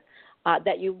future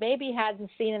that you maybe hadn't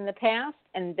seen in the past,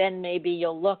 and then maybe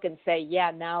you'll look and say,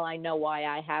 yeah, now I know why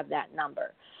I have that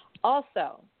number.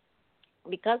 Also,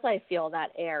 because I feel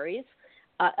that Aries,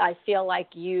 I feel like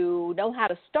you know how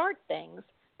to start things.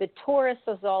 The Taurus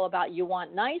is all about you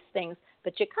want nice things,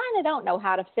 but you kind of don't know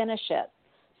how to finish it.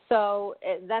 So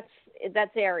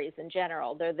that's Aries in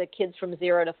general. They're the kids from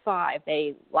 0 to 5.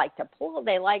 They like to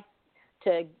they like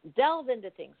to delve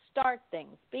into things, start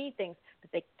things, be things,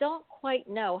 but they don't quite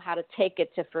know how to take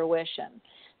it to fruition.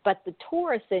 But the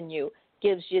Taurus in you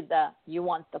gives you you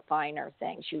want the finer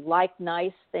things. You like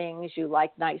nice things. You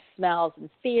like nice smells and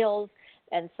feels.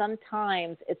 And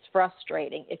sometimes it's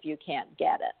frustrating if you can't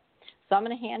get it. So I'm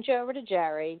going to hand you over to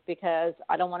Jerry because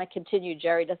I don't want to continue.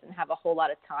 Jerry doesn't have a whole lot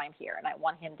of time here, and I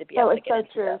want him to be able to get into it's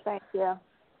so true. this. Thank you.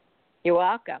 You're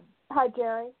welcome. Hi,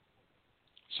 Jerry.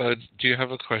 So do you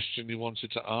have a question you wanted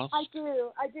to ask? I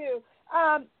do.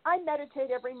 I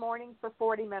meditate every morning for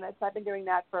 40 minutes. I've been doing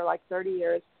that for like 30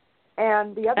 years.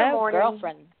 And the other morning,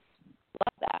 girlfriend,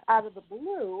 love that. Out of the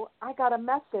blue, I got a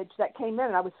message that came in,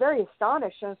 and I was very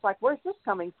astonished. And it's like, where's this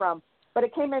coming from? But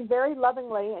it came in very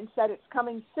lovingly and said it's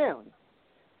coming soon.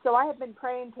 So I have been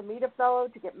praying to meet a fellow,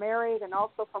 to get married, and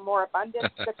also for more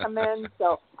abundance to come in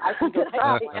so I can go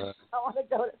traveling. I want to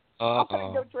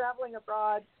go traveling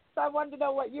abroad. So I wanted to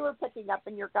know what you were picking up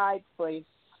in your guides, please.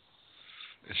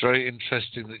 It's very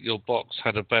interesting that your box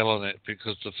had a bell on it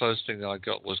because the first thing I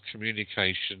got was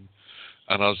communication,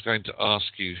 and I was going to ask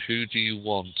you, who do you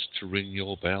want to ring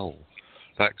your bell?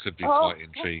 That could be quite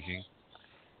intriguing.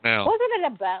 Now, wasn't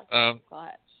it a bell? Go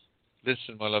ahead.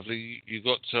 Listen, my lovely, you've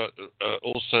got to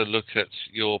also look at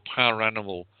your power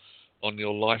animal on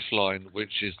your lifeline,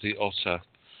 which is the otter.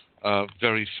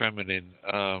 Very feminine,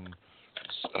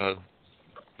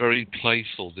 very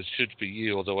playful. This should be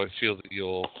you, although I feel that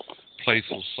your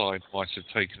playful side might have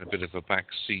taken a bit of a back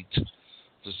seat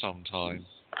for some time.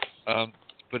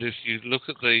 But if you look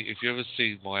at if you ever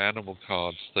see my animal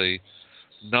cards, the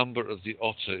number of the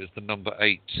otter is the number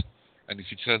 8. And if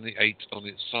you turn the 8 on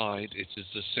its side, it is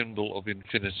the symbol of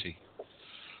infinity.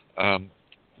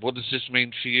 What does this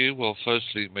mean for you? Well,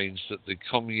 firstly, it means that the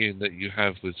commune that you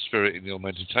have with spirit in your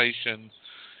meditation,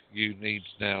 you need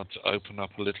now to open up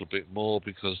a little bit more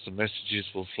because the messages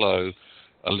will flow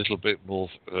a little bit more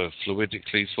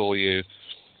fluidically for you.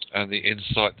 And the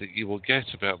insight that you will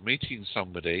get about meeting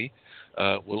somebody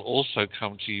will also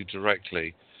come to you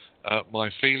directly. My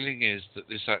feeling is that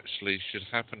this actually should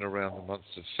happen around the month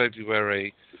of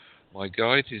February. My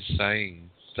guide is saying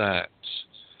that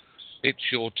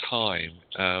it's your time,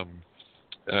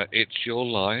 it's your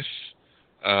life,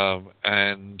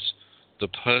 and the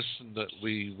person that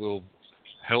we will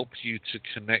help you to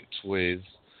connect with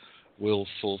will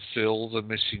fulfill the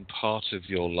missing part of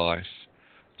your life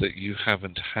that you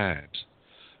haven't had.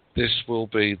 This will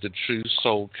be the true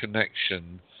soul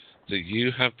connection that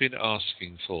you have been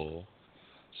asking for,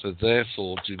 so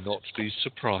therefore do not be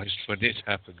surprised when it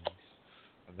happens.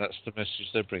 And that's the message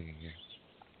they're bringing you.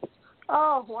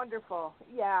 Oh, wonderful.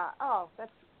 Yeah. Oh,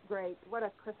 that's great. What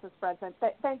a Christmas present.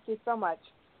 Thank you so much.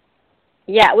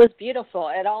 Yeah, it was beautiful.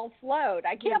 It all flowed.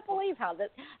 I can't believe how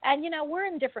that. And, we're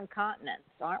in different continents,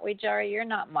 aren't we, Jerry? You're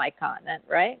not my continent,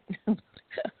 right? No.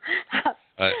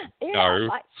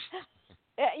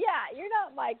 Yeah, you're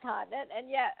not my continent,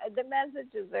 and yet the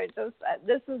messages are just.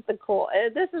 This is the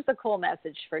cool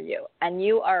message for you, and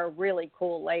you are a really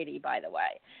cool lady, by the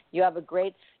way. You have a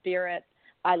great spirit.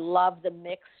 I love the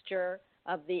mixture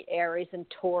of the Aries and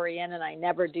Taurian, and I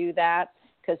never do that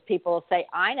because people will say,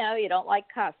 "I know you don't like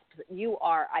cusps." You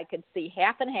are. I could see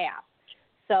half and half.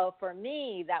 So for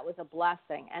me, that was a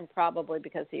blessing, and probably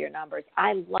because of your numbers.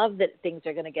 I love that things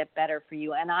are going to get better for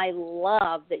you, and I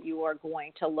love that you are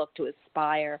going to look to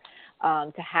aspire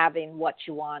to having what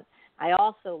you want. I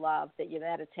also love that you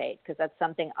meditate, because that's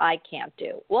something I can't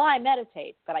do. Well, I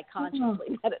meditate, but I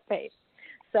consciously meditate.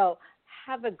 So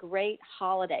have a great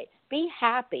holiday. Be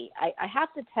happy. I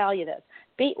have to tell you this,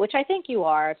 which I think you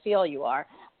are. I feel you are.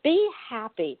 Be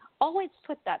happy. Always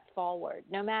put that forward,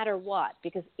 no matter what,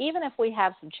 because even if we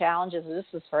have some challenges, and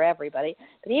this is for everybody,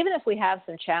 but even if we have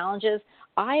some challenges,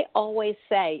 I always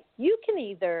say you can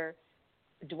either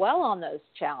dwell on those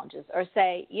challenges or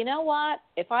say, you know what,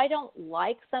 if I don't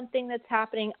like something that's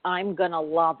happening, I'm going to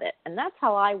love it. And that's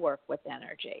how I work with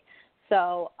energy.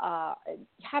 So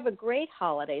have a great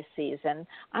holiday season.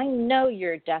 I know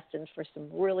you're destined for some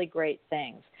really great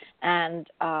things. And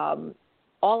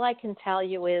all I can tell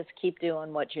you is keep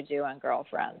doing what you're doing,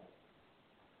 girlfriend.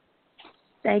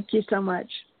 Thank you so much.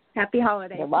 Happy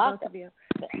holidays to both of you.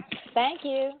 Thank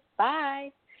you.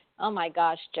 Bye. Oh, my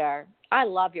gosh, Jar. I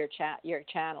love your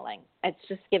channeling. It's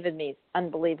just given me a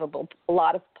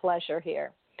lot of pleasure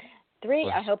here.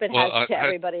 I hope it has to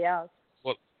everybody else.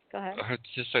 Well, go ahead. I have to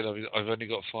just say, love you, I've only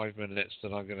got 5 minutes,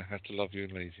 then I'm going to have to love you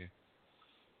and leave you.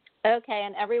 Okay,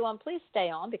 and everyone, please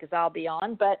stay on because I'll be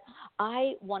on. But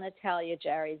I want to tell you,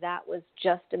 Jerry, that was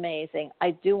just amazing.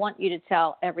 I do want you to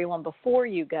tell everyone before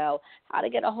you go how to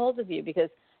get a hold of you because,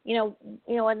 and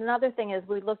another thing is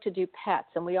we look to do pets,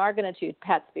 and we are going to do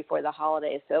pets before the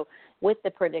holidays. So with the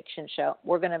prediction show,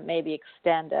 we're going to maybe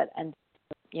extend it and,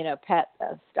 pet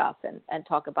stuff and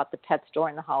talk about the pets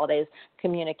during the holidays,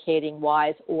 communicating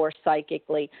wise or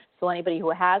psychically. So anybody who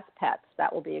has pets,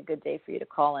 that will be a good day for you to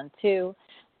call in too.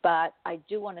 But I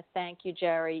do want to thank you,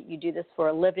 Jerry. You do this for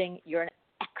a living. You're an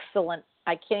excellent,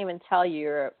 I can't even tell you,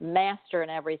 you're a master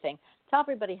in everything. Tell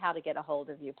everybody how to get a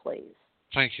hold of you, please.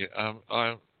 Thank you.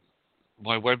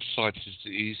 My website is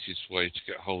the easiest way to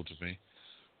get hold of me,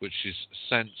 which is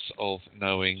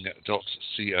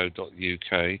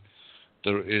senseofknowing.co.uk.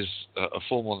 There is a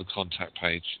form on the contact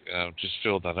page. Just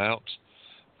fill that out.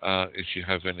 If you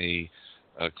have any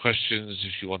questions,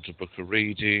 if you want to book a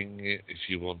reading, if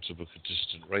you want to book a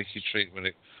distant Reiki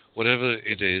treatment, whatever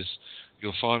it is,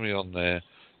 you'll find me on there.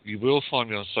 You will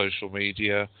find me on social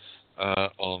media,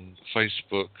 on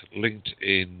Facebook,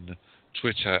 LinkedIn,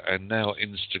 Twitter, and now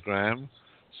Instagram.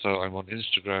 So I'm on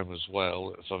Instagram as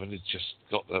well. So I've only just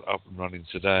got that up and running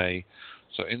today.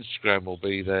 So Instagram will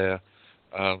be there.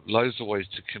 Loads of ways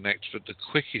to connect, but the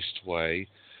quickest way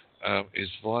is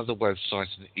via the website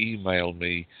and email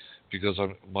me, because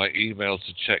my emails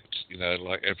are checked,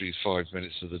 like every 5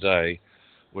 minutes of the day,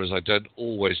 whereas I don't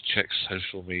always check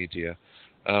social media.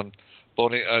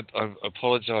 Bonnie, I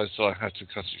apologise that I had to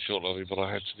cut it short, Lovey, but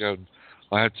I had to go.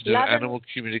 I had to do animal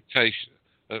communication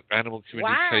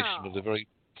with a very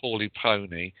poorly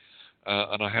pony,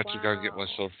 and I had to go and get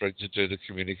myself ready to do the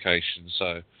communication.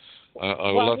 So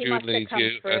I will love you and leave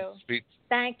you and speak.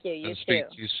 Thank you. You and too. Speak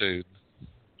to you soon.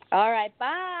 All right,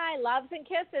 bye. Loves and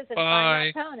kisses, and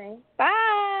bye. Find Out Tony.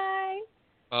 Bye.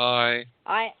 Bye.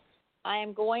 I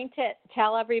am going to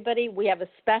tell everybody we have a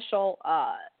special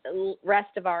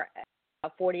rest of our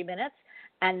 40 minutes,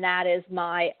 and that is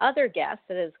my other guest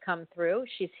that has come through.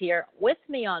 She's here with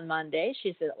me on Monday.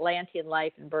 She's an Atlantean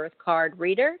Life and Birth Card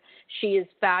reader. She is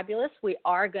fabulous. We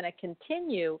are going to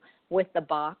continue with the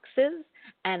boxes,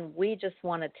 and we just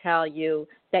want to tell you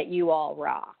that you all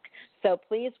rock. So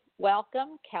please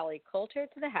welcome Kelly Coulter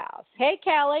to the house. Hey,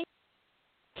 Kelly.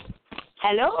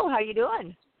 Hello. How you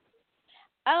doing?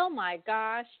 Oh, my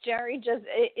gosh. Jerry just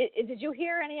did you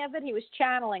hear any of it? He was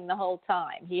channeling the whole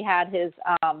time. He had his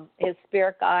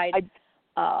spirit guide.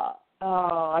 I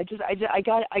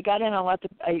got in a lot.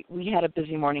 We had a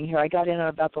busy morning here. I got in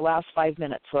about the last 5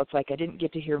 minutes, so it's like I didn't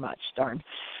get to hear much. Darn.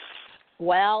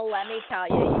 Well, let me tell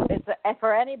you,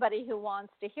 for anybody who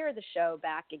wants to hear the show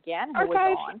back again, who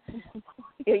was on,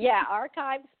 yeah,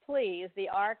 archives, please. The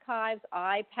archives,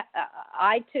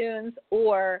 iTunes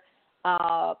or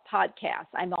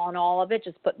podcasts. I'm on all of it.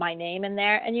 Just put my name in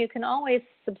there, and you can always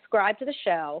subscribe to the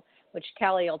show, which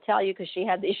Kelly will tell you because she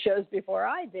had these shows before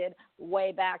I did,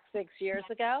 way back 6 years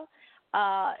ago.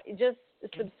 Just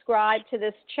subscribe to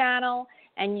this channel,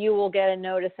 and you will get a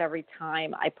notice every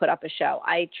time I put up a show.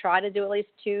 I try to do at least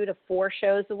 2 to 4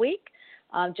 shows a week.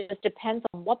 Just depends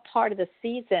on what part of the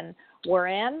season we're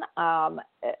in.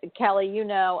 Kelly, you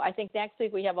know, I think next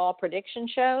week we have all prediction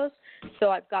shows. So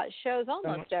I've got shows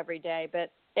almost every day.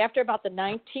 But after about the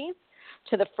 19th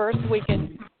to the first week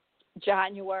in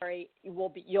January,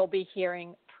 you'll be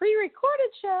hearing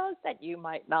pre-recorded shows that you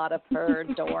might not have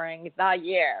heard during the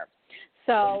year.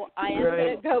 So I am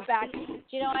going to go back.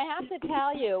 You know, I have to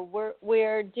tell you,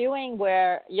 we're doing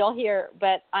where you'll hear,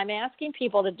 but I'm asking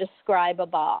people to describe a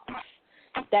box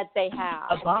that they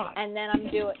have. A box. And then I'm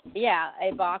doing,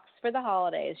 a box for the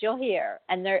holidays. You'll hear.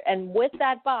 And with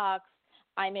that box,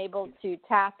 I'm able to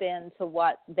tap into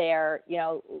what their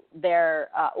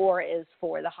aura is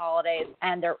for the holidays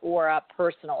and their aura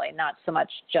personally, not so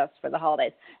much just for the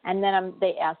holidays. And then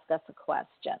they ask us a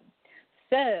question.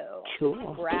 So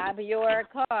cool. Grab your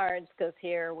cards because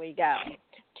here we go.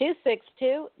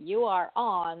 262, you are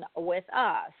on with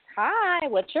us. Hi,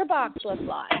 what's your box look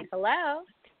like? Hello?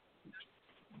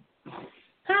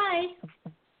 Hi,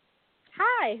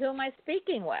 Hi, who am I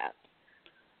speaking with?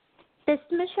 this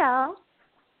is Michelle.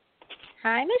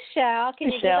 Hi, Michelle.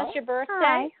 Can you give us your birthday?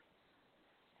 Hi.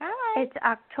 Hi. It's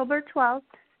October 12th,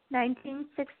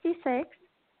 1966.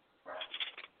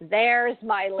 There's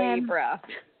my Libra.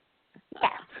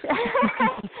 Yes.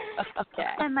 Okay.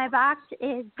 And my box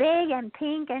is big and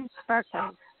pink and sparkly.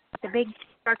 The big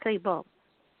sparkly bulb.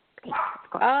 Pink, of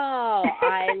course. Oh,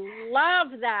 I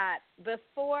love that.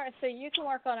 So you can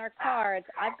work on our cards.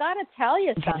 I've got to tell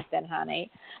you something,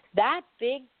 honey. That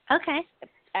big, Okay.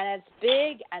 and it's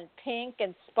big and pink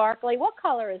and sparkly. What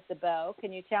color is the bow?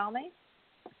 Can you tell me?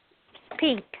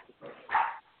 Pink.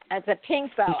 It's a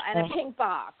pink bow and a pink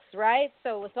box, right?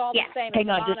 So it's all the same. Hang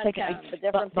on, monotone, just a second. but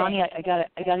different Bonnie, pink.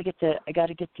 I gotta get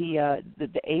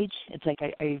the age. It's like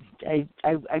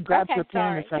I grabbed her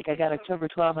pen. It's like I got October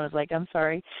 12th, and I was like, I'm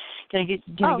sorry. Can I get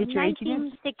your age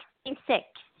again? 1966.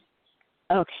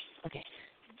 Okay.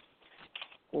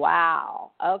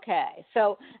 Wow. Okay.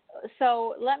 So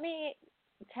let me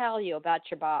tell you about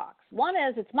your box. One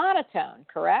is it's monotone,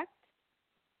 correct?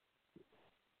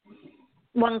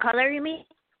 One color, you mean?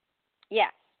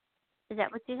 Yes. Is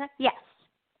that what you said? Yes.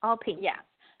 All pink. Yeah.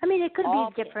 I mean, it could All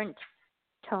be pink. different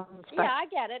tones. But Yeah, I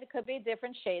get it. It could be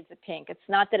different shades of pink. It's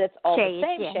not that it's all the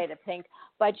same shade of pink,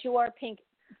 but you are pink,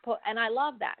 and I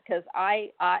love that because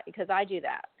I do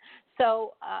that.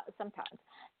 So sometimes.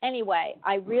 Anyway,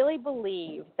 I really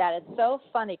believe that it's so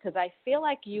funny because I feel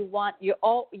like you want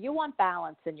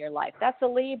balance in your life. That's a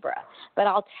Libra, but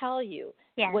I'll tell you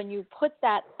when you put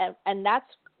that, and that's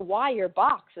why your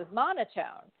box is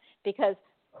monotone, because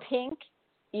pink,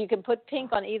 you can put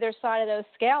pink on either side of those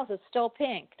scales. It's still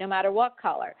pink, no matter what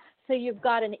color. So you've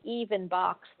got an even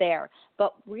box there.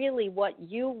 But really, what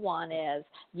you want is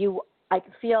I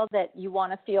feel that you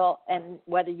want to feel, and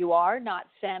whether you are not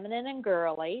feminine and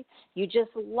girly, you just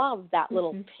love that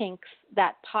little pink,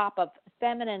 that pop of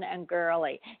feminine and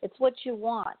girly. It's what you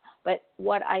want. But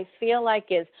what I feel like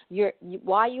is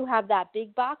why you have that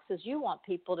big box is you want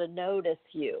people to notice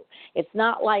you. It's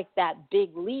not like that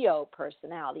big Leo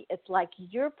personality. It's like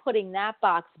you're putting that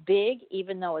box big,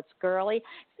 even though it's girly,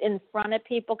 in front of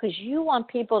people because you want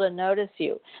people to notice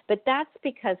you. But that's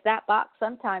because that box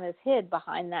sometimes is hid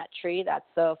behind that tree, that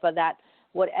sofa, that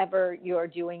whatever you're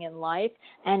doing in life,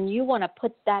 and you want to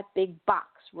put that big box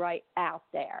right out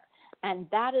there. And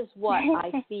that is what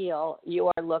I feel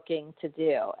you are looking to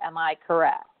do. Am I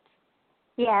correct?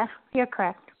 Yeah, you're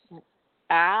correct.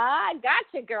 I got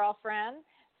you, girlfriend.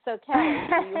 So, Kelly,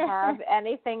 do you have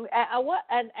anything?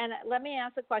 And let me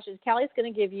ask a question. Kelly's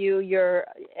going to give you your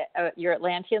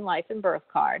Atlantean life and birth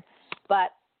card,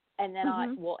 and then I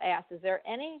will ask: is there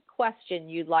any question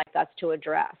you'd like us to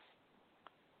address?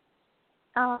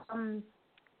 Love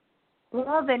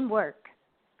and work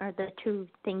are the two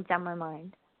things on my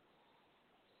mind.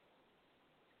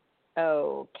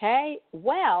 Okay.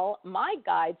 Well, my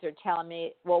guides are telling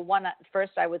me,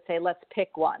 first I would say let's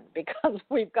pick one because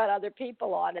we've got other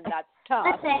people on and that's tough.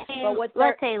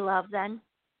 Let's say love then.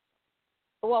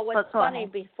 Well, what's funny,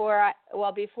 before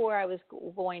I was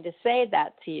going to say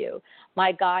that to you,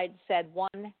 my guide said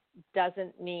one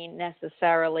doesn't mean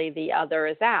necessarily the other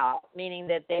is out, meaning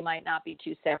that they might not be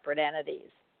two separate entities.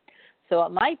 So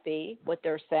it might be what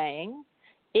they're saying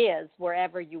is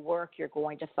wherever you work, you're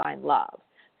going to find love.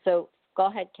 So go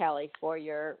ahead, Kelly, for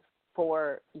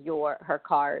her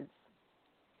cards.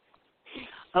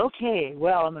 Okay,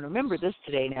 well, I'm going to remember this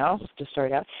today now to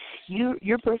start out.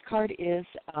 Your birth card is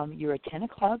your 10 of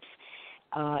clubs.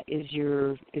 Is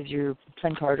your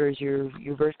sun card, or is your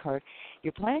birth card.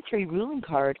 Your planetary ruling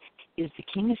card is the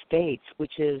King of Spades,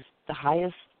 which is the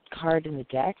highest card in the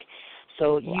deck.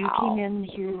 So you came in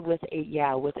here with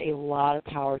a lot of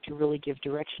power to really give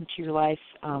direction to your life,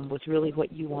 with really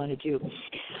what you want to do.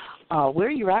 Where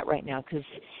you're at right now, because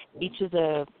each of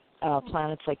the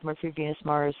planets like Mercury, Venus,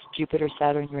 Mars, Jupiter,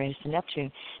 Saturn, Uranus, and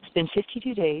Neptune spend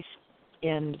 52 days,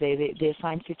 and they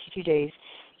assign 52 days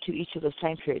to each of those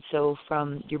time periods. So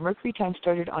from your Mercury time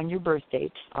started on your birth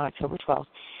date on October 12th,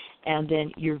 and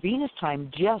then your Venus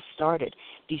time just started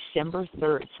December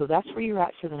 3rd. So that's where you're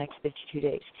at for the next 52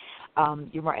 days.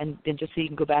 And then just so you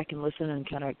can go back and listen and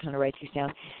kind of write these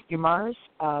down. Your Mars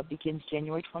begins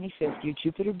January 25th. Your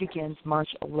Jupiter begins March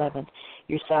 11th.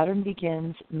 Your Saturn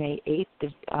begins May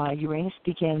 8th. Uranus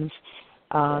begins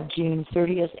June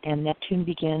 30th, and Neptune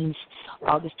begins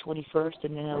August 21st,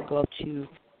 and then it'll go up to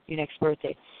your next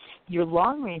birthday. Your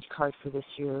long-range card for this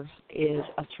year is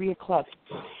a 3 of clubs.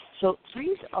 So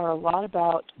threes are a lot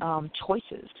about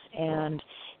choices and,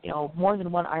 more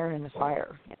than one iron in the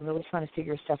fire and really trying to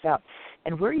figure stuff out.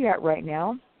 And where you're at right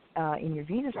now in your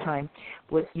Venus time,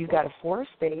 you've got a 4 of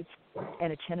spades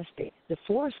and a 10 of spades. The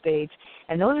 4 of spades,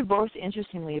 and those are both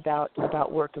interestingly about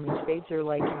work. I mean, spades are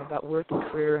like about work and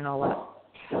career and all that.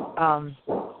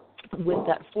 With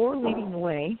that 4 leading the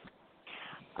way,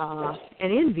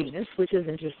 and in Venus, which is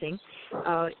interesting,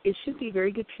 it should be a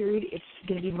very good period. It's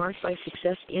going to be marked by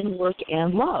success in work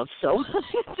and love. So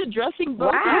it's addressing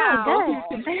both. Wow.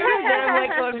 Good. I'm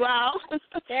like going, wow.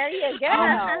 There you go.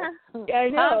 I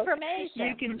know.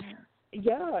 Confirmation.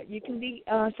 You can be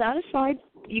satisfied.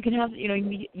 You can have,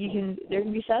 there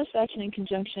can be satisfaction in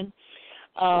conjunction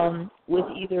with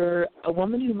either a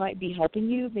woman who might be helping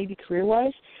you, maybe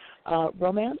career-wise,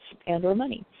 romance, and or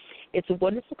money. It's a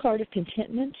wonderful card of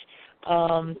contentment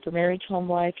for marriage, home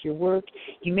life, your work.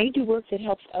 You may do work that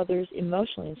helps others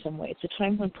emotionally in some way. It's a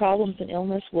time when problems and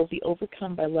illness will be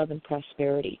overcome by love and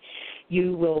prosperity.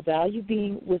 You will value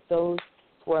being with those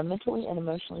who are mentally and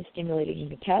emotionally stimulating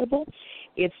and compatible.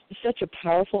 It's such a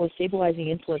powerful and stabilizing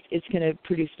influence. It's going to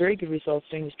produce very good results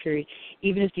during this period,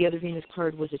 even if the other Venus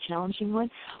card was a challenging one,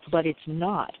 but it's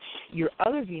not. Your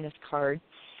other Venus card,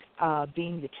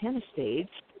 being the 10 of spades,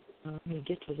 let me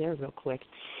get to there real quick.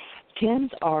 10s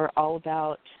are all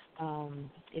about,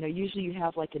 usually you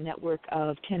have like a network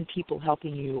of 10 people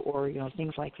helping you or,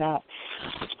 things like that.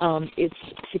 It's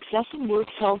success in work,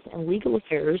 health, and legal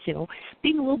affairs,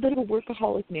 being a little bit of a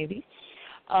workaholic maybe.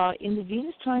 In the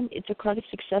Venus time, it's a card of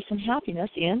success and happiness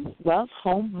in love,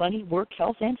 home, money, work,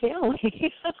 health, and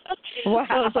family. Wow.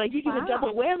 So it's like you get a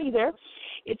double whammy there.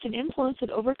 It's an influence that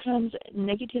overcomes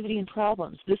negativity and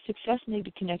problems. This success may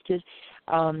be connected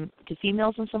to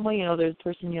females in some way. There's a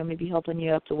person, maybe helping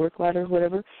you up the work ladder or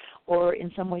whatever, or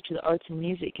in some way to the arts and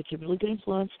music. It's a really good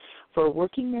influence for a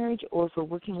working marriage or for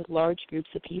working with large groups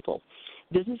of people.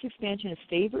 Business expansion is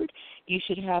favored. You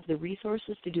should have the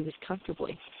resources to do this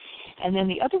comfortably. And then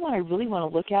the other one I really want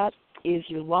to look at is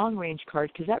your long-range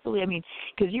card, because that really,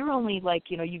 because you're only like,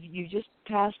 you just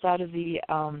passed out of the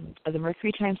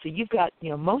Mercury time, so you've got,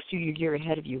 most of your year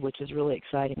ahead of you, which is really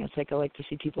exciting. It's like I like to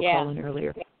see people call in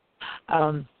earlier.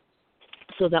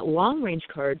 So that long-range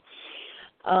card,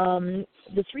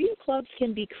 the 3 of clubs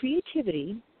can be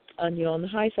creativity, on the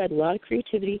high side, a lot of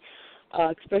creativity,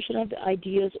 expression of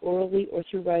ideas orally or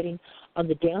through writing. On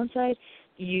the downside,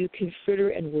 you can fritter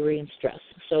and worry and stress.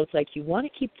 So it's like you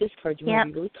want to keep this card. You want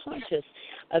to be really conscious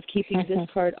of keeping this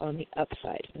card on the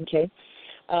upside, okay?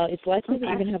 It's likely that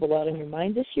you're going to have a lot on your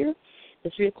mind this year. The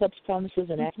 3 of clubs promises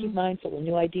an active mind full of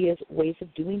new ideas, ways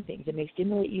of doing things. It may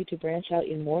stimulate you to branch out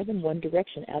in more than one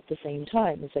direction at the same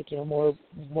time. It's like, more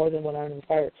than one iron in the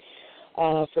fire.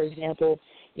 For example,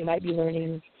 you might be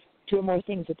learning 2 or more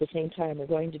things at the same time, or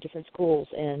going to different schools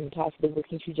and possibly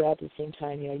working 2 jobs at the same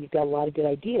time. You've got a lot of good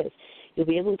ideas. You'll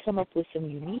be able to come up with some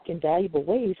unique and valuable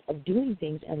ways of doing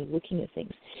things and looking at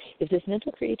things. If this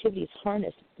mental creativity is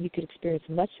harnessed, you could experience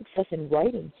much success in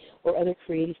writing or other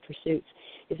creative pursuits.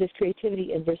 if this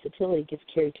creativity and versatility gets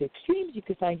carried to extremes, you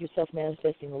could find yourself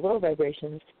manifesting the lower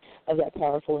vibrations of that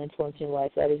powerful influence in your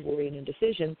life, that is worry and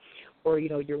indecision, or,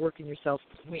 you're working yourself.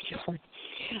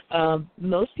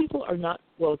 Most people are not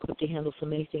well equipped to handle so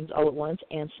many things all at once,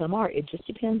 and some are. It just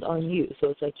depends on you. So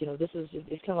it's like,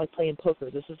 it's kind of like playing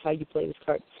poker. This is how you play this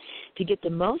card. To get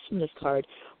the most from this card,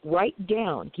 write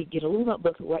down, get a little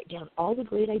notebook, write down all the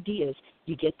great ideas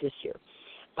you get this year.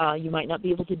 You might not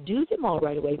be able to do them all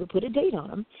right away, but put a date on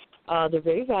them. They're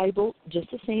very valuable, just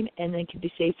the same, and then can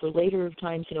be saved for later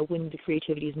times, when the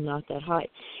creativity is not that high.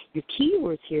 Your key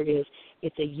words here is,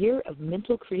 it's a year of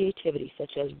mental creativity,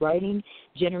 such as writing,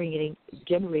 generating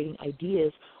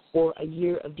ideas, or a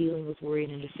year of dealing with worry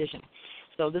and indecision.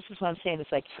 So this is what I'm saying.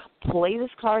 It's like, play this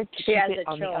card to keep it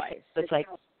on the up. It's like,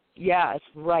 yeah, it's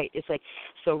right. It's like,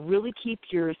 so really keep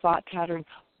your thought pattern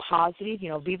positive,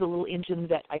 be the little engine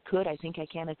that I think I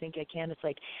can. It's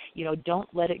like, don't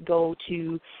let it go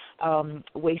to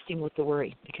wasting with the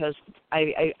worry, because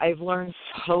I've learned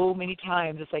so many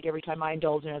times, it's like every time I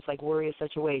indulge in it, it's like worry is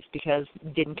such a waste because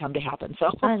it didn't come to happen.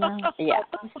 So I know. Yeah.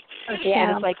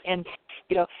 And it's like,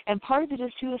 and part of it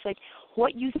is too, it's like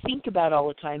what you think about all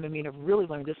the time. I mean, I've really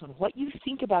learned this one. What you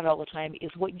think about all the time is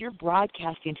what you're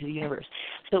broadcasting to the universe.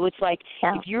 So it's like,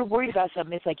 if you're worried about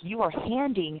something, it's like you are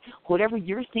handing whatever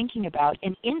you're thinking about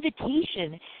an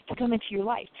invitation to come into your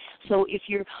life. So if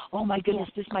you're, oh my goodness,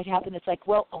 this might happen, it's like,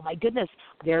 well, oh my goodness,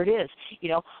 there it is.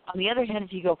 On the other hand,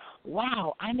 if you go,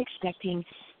 wow, I'm expecting,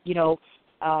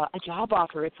 a job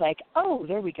offer, it's like, oh,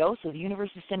 there we go. So the universe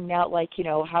is sending out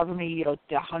however many,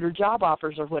 100 job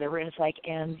offers or whatever, and it's like,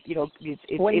 and it's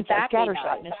a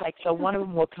scattershot, and it's like, so one of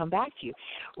them will come back to you,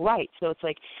 right? So it's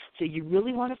like, so you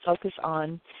really want to focus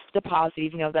on the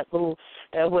positive. That little,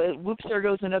 whoops, there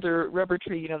goes another rubber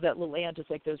tree. That little ant. It's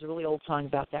like, there's a really old song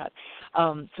about that.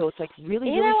 So it's like really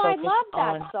focus I love that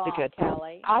on song, the good.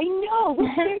 Kelly. I know.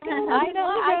 Whoops, there goes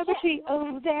another rubber tree.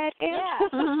 Oh, that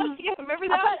ant. Yeah. Remember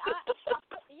that?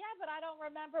 But I don't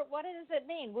remember, what does it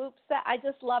mean? Whoops! I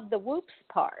just love the whoops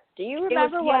part. Do you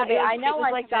remember what it is? I know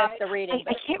I stopped the reading.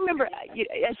 I can't remember.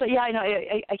 So yeah, I know.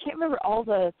 I can't remember all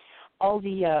the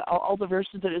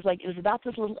verses, but it was about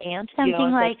this little ant.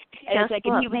 Something like, just like,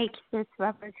 what makes this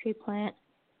rubber tree plant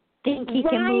think he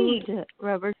can move the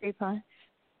rubber tree plant?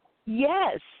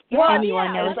 Yes. Well,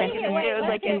 anyone knows that. It was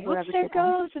like, whoops, there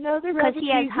goes another rubber tree. Because he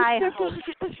has high hopes.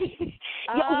 He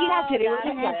has it.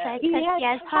 He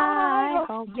has high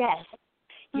hopes. Yes.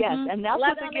 Yes, and that's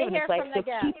what they're giving. It's like, so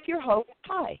keep your hope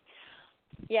high.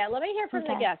 Yeah, let me hear from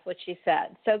the guest what she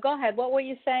said. So go ahead. What were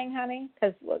you saying, honey?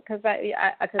 Because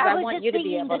I want you to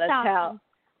be able to tell.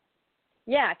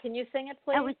 Yeah, can you sing it,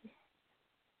 please?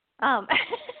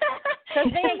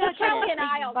 Because Kelly and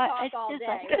I will talk all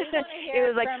day. It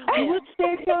was like, whoops,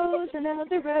 there goes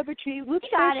another rubber tree. Whoops,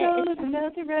 there goes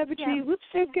another rubber tree. Whoops,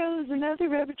 there goes another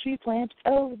rubber tree plant.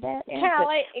 Oh, that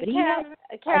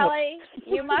Kelly,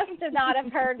 you must have not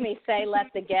have heard me say, let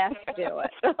the guest do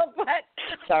it. But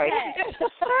sorry.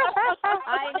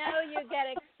 I know you get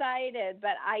excited,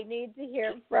 but I need to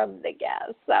hear from the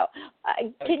guest. So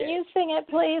can you sing it,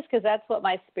 please? Because that's what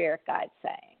my spirit guide's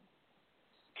saying.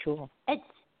 Cool. It's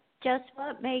just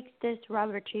what makes this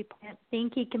rubber tree plant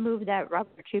think he can move that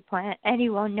rubber tree plant.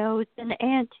 Anyone knows an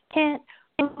ant can't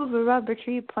move a rubber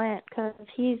tree plant because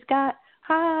he's got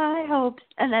high hopes.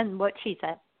 And then what she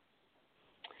said.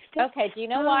 Okay, do you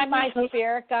know why my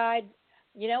spirit guide?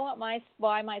 You know what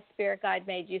why my spirit guide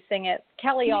made you sing it?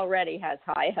 Kelly already has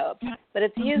high hopes, but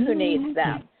it's you who needs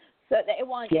them. So they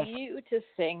want you to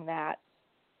sing that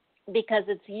because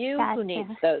it's you who needs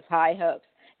those high hopes.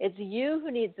 It's you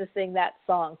who needs to sing that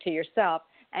song to yourself,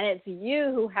 and it's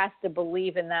you who has to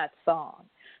believe in that song.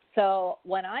 So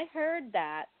when I heard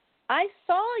that, I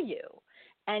saw you,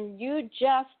 and you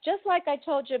just like I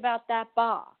told you about that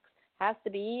box, has to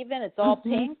be even. It's all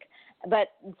pink, but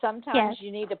sometimes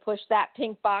you need to push that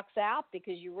pink box out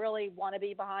because you really want to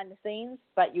be behind the scenes,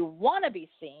 but you want to be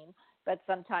seen, but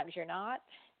sometimes you're not.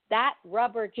 That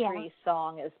rubber tree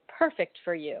song is perfect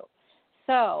for you.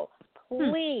 So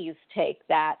please take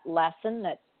that lesson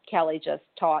that Kelly just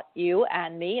taught you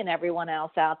and me and everyone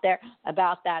else out there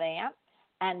about that ant,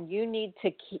 and you need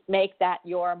to make that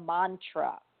your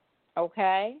mantra,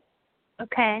 okay?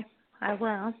 Okay, I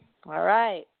will. All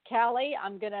right. Kelly,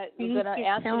 I'm going to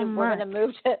answer you. We're going to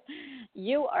move to –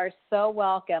 you are so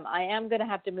welcome. I am going to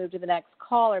have to move to the next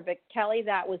caller, but Kelly,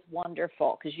 that was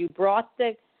wonderful because you brought –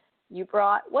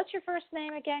 what's your first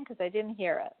name again? Because I didn't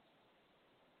hear it.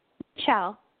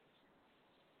 Michelle.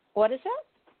 What is it?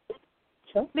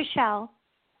 Michelle.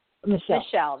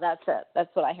 Michelle, that's it. That's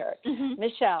what I heard.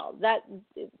 Michelle,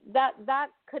 that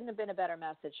couldn't have been a better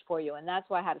message for you, and that's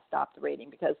why I had to stop the reading,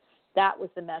 because that was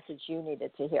the message you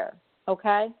needed to hear.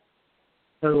 Okay?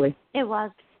 Totally. It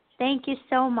was. Thank you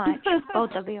so much,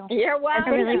 both of you. You're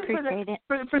welcome. I really appreciate it.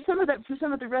 For some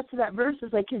of the rest of that verse,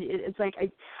 it's like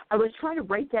I was trying to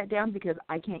write that down because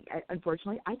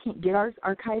unfortunately I can't get our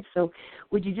archives. So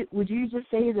would you just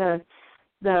say the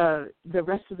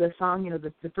rest of the song?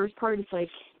 The first part is like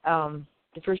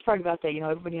the first part about that.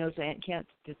 Everybody knows that Aunt can't.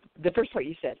 The first part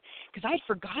you said, because I'd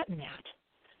forgotten that.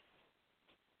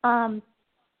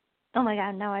 Oh my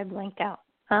God! Now I blinked out.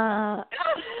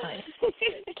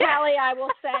 Kelly, I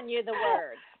will send you the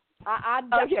words. I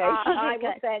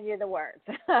will send you the words.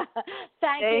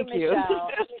 Thank you, Michelle.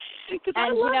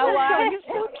 And you know what? It's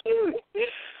so cute.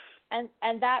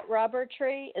 And that rubber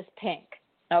tree is pink.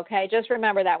 Okay, just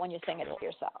remember that when you sing it to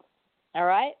yourself. All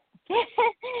right?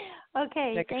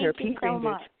 Okay. Like thank you so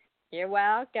much. You're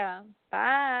welcome.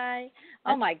 Bye.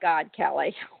 Oh my God,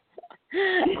 Kelly,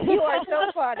 you are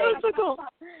so funny. That was so cool.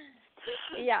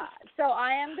 Yeah, so I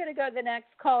am going to go to the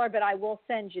next caller, but I will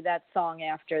send you that song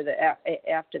after the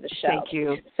show. Thank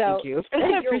you. So, Thank you.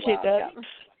 I appreciate welcome.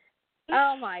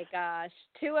 Oh my gosh,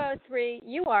 203.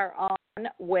 You are on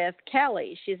with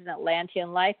Kelly. She's an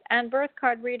Atlantean life and birth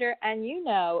card reader, and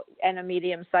and a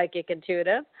medium, psychic,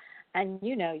 intuitive, and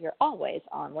you're always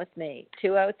on with me.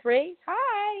 203.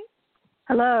 Hi.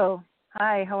 Hello.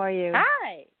 Hi. How are you?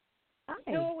 Hi.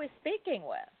 Who are we speaking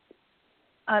with?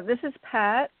 This is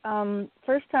Pat,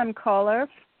 first-time caller.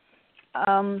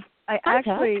 I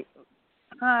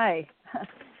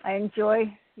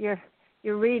enjoy your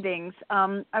readings.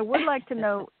 I would like to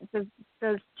know,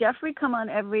 does Jeffrey come on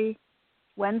every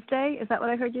Wednesday? Is that what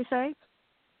I heard you say?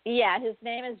 Yeah, his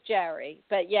name is Jerry.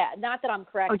 But yeah, not that I'm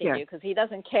correcting you, because he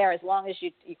doesn't care as long as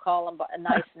you call him a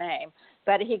nice name.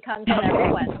 But he comes on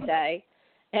every Wednesday.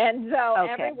 And so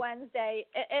every Wednesday,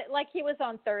 like he was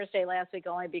on Thursday last week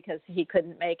only because he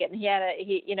couldn't make it.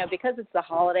 And because it's the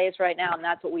holidays right now, and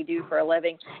that's what we do for a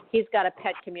living, he's got a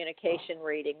pet communication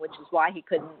reading, which is why he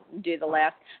couldn't do the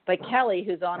last. But Kelly,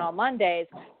 who's on Mondays,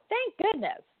 thank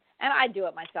goodness. And I do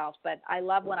it myself, but I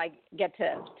love when I get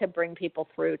to bring people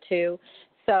through too.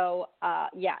 So,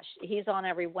 he's on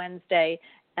every Wednesday.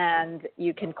 And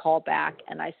you can call back,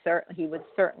 and he would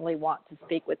certainly want to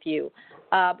speak with you.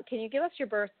 Can you give us your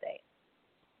birth date?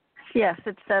 Yes,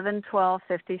 it's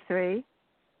 7/12/53.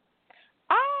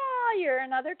 Ah, you're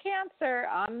another Cancer.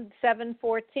 I'm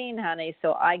 7/14, honey,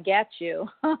 so I get you.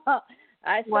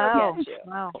 I still get you.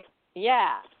 Wow.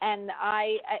 Yeah, and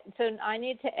so I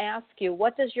need to ask you,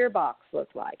 what does your box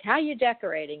look like? How are you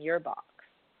decorating your box?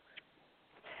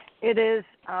 It is.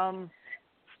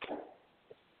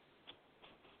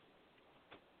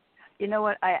 You know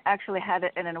what? I actually had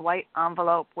it in a white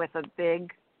envelope with a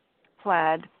big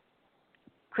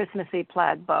Christmassy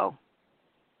plaid bow,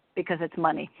 because it's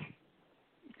money.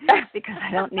 Because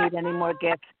I don't need any more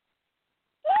gifts.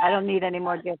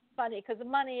 Funny, because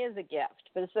money is a gift,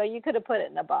 but so you could have put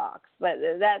it in a box. But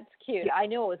that's cute. I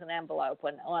knew it was an envelope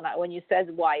when you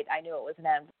said white. I knew it was an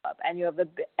envelope, and you have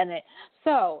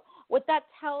so. What that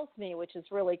tells me, which is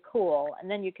really cool,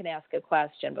 and then you can ask a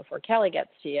question before Kelly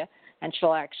gets to you, and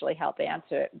she'll actually help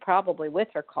answer it, probably with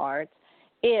her cards,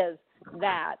 is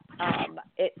that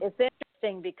it's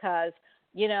interesting because,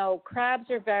 crabs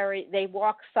they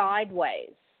walk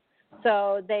sideways.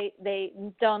 So they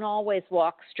don't always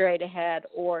walk straight ahead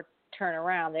or turn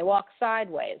around. They walk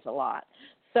sideways a lot.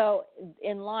 So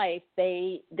in life,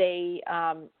 they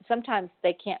sometimes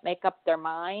they can't make up their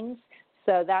minds.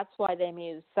 So that's why they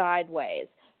move sideways.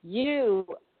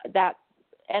 That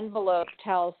envelope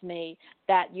tells me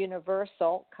that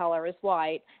universal color is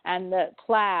white, and the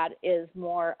plaid is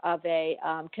more of a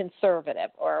conservative,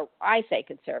 or I say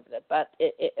conservative, but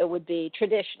it would be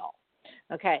traditional.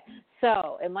 Okay,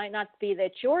 so it might not be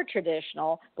that you're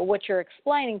traditional, but what you're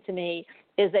explaining to me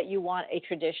is that you want a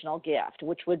traditional gift,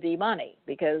 which would be money,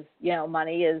 because,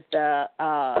 money is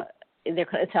they're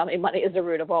going to tell me money is the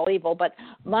root of all evil, but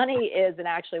money is, and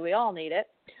actually we all need it.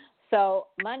 So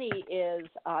money is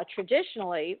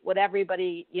traditionally what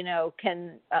everybody,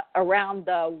 can, around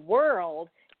the world,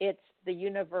 it's the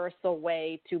universal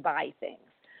way to buy things.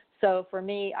 So for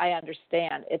me, I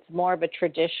understand it's more of a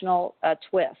traditional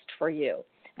twist for you.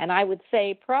 And I would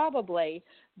say probably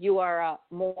you are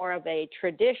more of a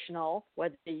traditional,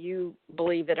 whether you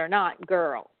believe it or not,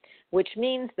 girl, which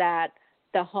means that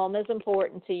the home is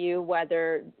important to you,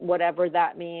 whatever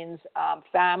that means,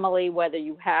 family, whether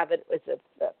you have it as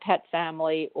a pet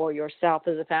family or yourself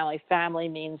as a family. Family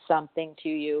means something to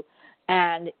you,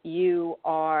 and you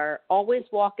are always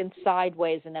walking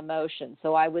sideways in emotion.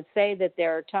 So I would say that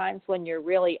there are times when you're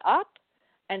really up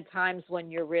and times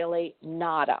when you're really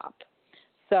not up.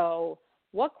 So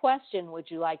what question would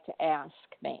you like to ask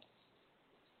me?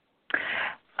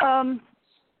 I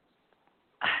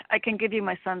can give you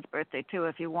my son's birthday, too,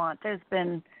 if you want. There's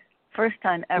been first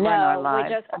time ever in our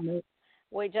lives.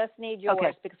 We just need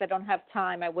yours because I don't have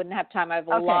time. I wouldn't have time. I have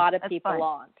a Okay, lot of people fine.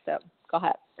 on. So go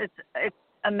ahead. It's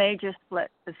a major split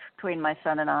between my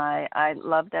son and I. I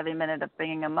loved every minute of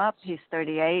bringing him up. He's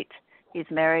 38. He's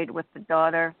married with the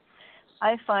daughter.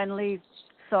 I finally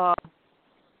saw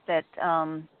that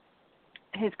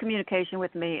his communication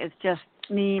with me is just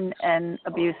mean and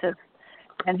abusive.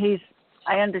 And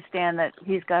I understand that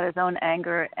he's got his own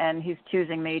anger and he's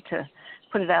choosing me to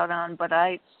put it out on, but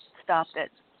I stopped it.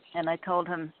 And I told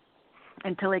him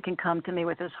until he can come to me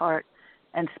with his heart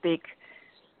and speak,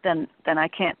 then I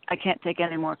can't take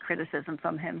any more criticism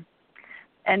from him.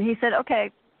 And he said,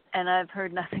 okay. And I've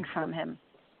heard nothing from him.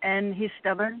 And he's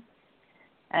stubborn.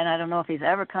 And I don't know if he's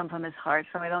ever come from his heart,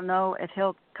 so I don't know if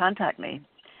he'll contact me.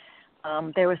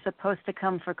 They were supposed to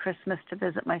come for Christmas to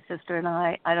visit my sister and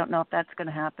I. I don't know if that's going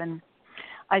to happen.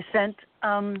 I sent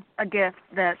a gift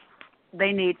that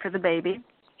they need for the baby,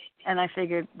 and I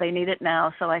figured they need it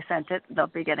now, so I sent it. They'll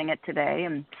be getting it today,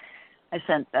 and I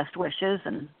sent best wishes,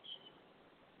 and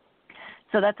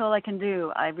so that's all I can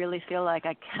do. I really feel like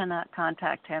I cannot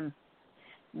contact him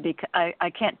because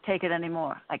I can't take it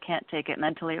anymore. I can't take it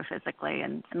mentally or physically,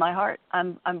 and in my heart,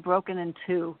 I'm broken in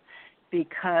two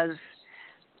because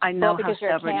I know how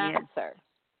stubborn he is.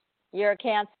 You're a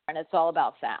Cancer, and it's all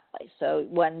about family. So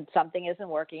when something isn't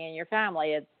working in your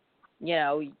family, it's,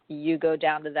 you go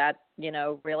down to that,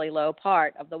 really low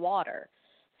part of the water.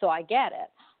 So I get it.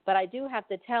 But I do have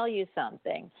to tell you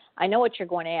something. I know what you're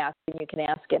going to ask, and you can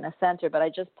ask it in a center, but I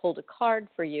just pulled a card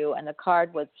for you, and the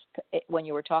card was when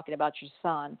you were talking about your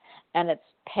son, and it's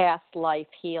past life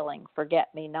healing,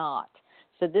 forget me not.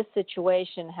 So this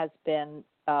situation has been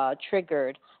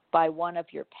triggered by one of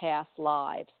your past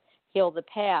lives. Heal the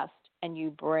past, and you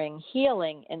bring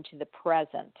healing into the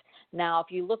present. Now, if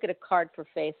you look at a card for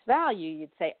face value, you'd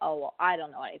say, oh, well, I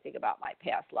don't know anything about my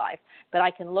past life. But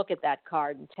I can look at that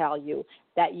card and tell you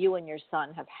that you and your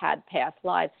son have had past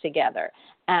lives together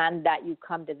and that you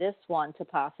come to this one to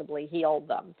possibly heal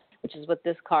them, which is what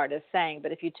this card is saying.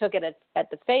 But if you took it at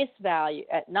the face value,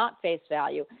 at not face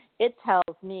value, it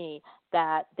tells me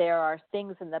that there are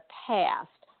things in the past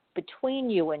between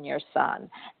you and your son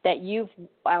that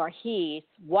he's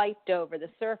wiped over the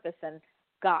surface and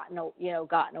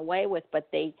gotten away with, but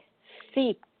they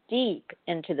seep deep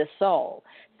into the soul.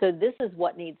 So this is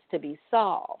what needs to be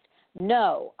solved.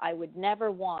 No, I would never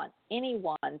want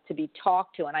anyone to be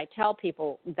talked to, and I tell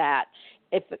people that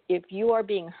if you are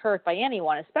being hurt by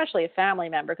anyone, especially a family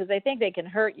member, because they think they can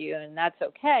hurt you, and that's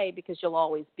okay because you'll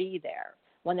always be there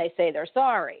when they say they're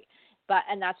sorry.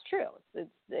 And that's true.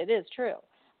 It is true.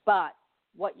 But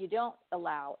what you don't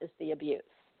allow is the abuse.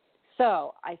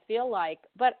 So I feel like,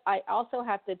 but I also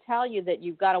have to tell you that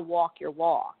you've got to walk your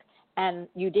walk. And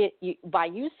by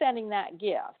you sending that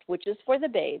gift, which is for the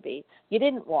baby, you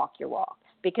didn't walk your walk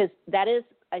because that is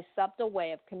a subtle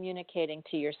way of communicating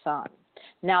to your son.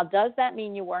 Now, does that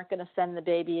mean you weren't going to send the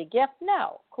baby a gift?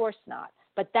 No, of course not.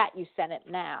 But that you sent it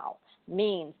now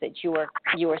means that you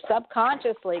were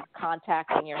subconsciously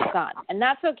contacting your son. And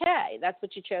that's okay. That's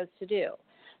what you chose to do.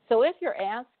 So if you're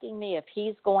asking me if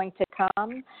he's going to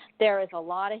come, there is a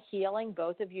lot of healing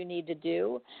both of you need to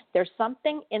do. There's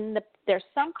something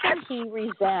he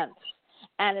resents,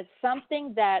 and it's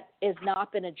something that has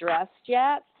not been addressed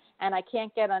yet, and I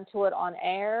can't get onto it on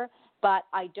air, but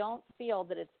I don't feel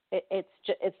that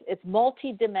it's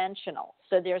multidimensional.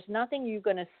 So there's nothing you're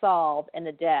going to solve in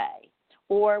a day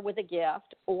or with a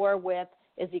gift or with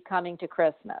is he coming to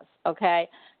Christmas, okay?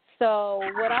 So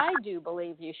what I do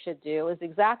believe you should do is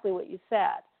exactly what you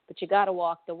said, but you got to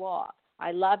walk the walk.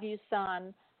 I love you,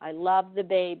 son. I love the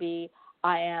baby.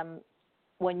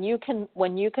 When you can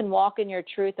walk in your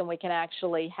truth and we can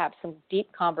actually have some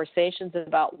deep conversations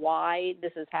about why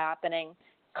this is happening,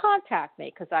 contact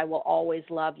me because I will always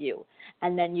love you.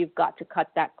 And then you've got to cut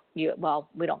that. We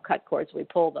don't cut cords, we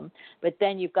pull them. But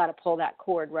then you've got to pull that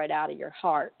cord right out of your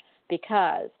heart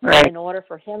because in order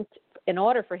for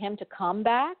him to come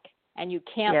back, and you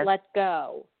can't let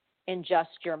go in just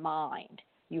your mind.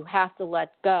 You have to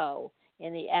let go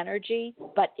in the energy,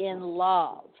 but in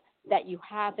love, that you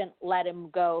haven't let him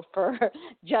go for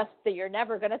just that you're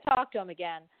never going to talk to him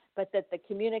again, but that the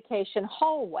communication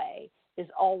hallway is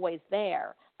always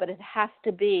there, but it has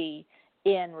to be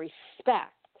in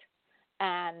respect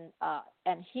and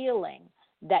healing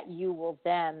that you will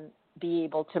then be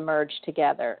able to merge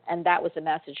together. And that was a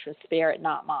message from Spirit,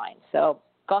 not mine. So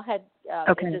go ahead.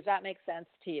 Okay. Does that make sense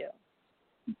to you?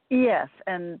 Yes,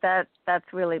 and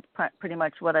that's really pretty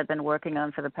much what I've been working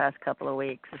on for the past couple of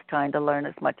weeks, is trying to learn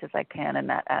as much as I can in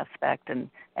that aspect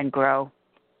and grow.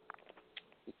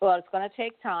 Well, it's going to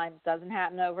take time. It doesn't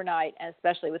happen overnight, and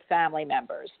especially with family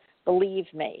members.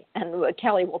 Believe me, and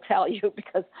Kelly will tell you,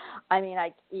 because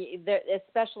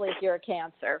especially if you're a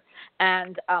Cancer,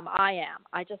 and I am.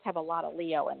 I just have a lot of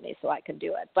Leo in me, so I can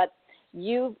do it. But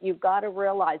you've got to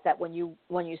realize that when you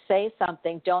say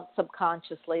something, don't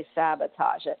subconsciously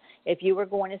sabotage it. If you were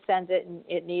going to send it and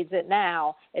it needs it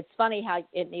now, it's funny how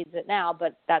it needs it now,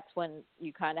 but that's when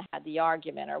you kind of had the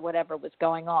argument or whatever was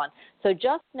going on. So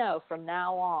just know from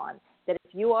now on that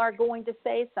if you are going to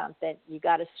say something, you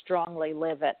got to strongly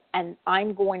live it. And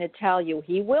I'm going to tell you,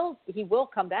 he will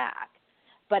come back,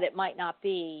 but it might not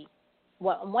be.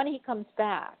 When he comes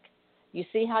back, you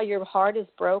see how your heart is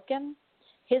broken?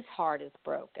 His heart is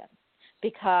broken,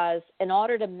 because in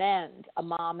order to mend a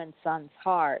mom and son's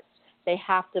heart, they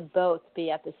have to both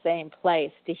be at the same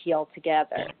place to heal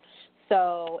together.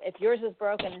 So if yours is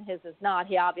broken and his is not,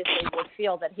 he obviously would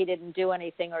feel that he didn't do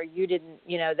anything, or you didn't,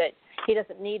 that he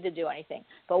doesn't need to do anything.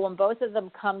 But when both of them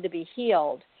come to be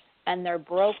healed and they're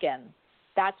broken,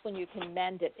 that's when you can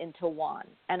mend it into one.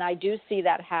 And I do see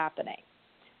that happening.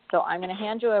 So I'm going to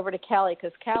hand you over to Kelly,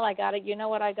 because Kelly, you know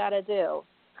what I got to do.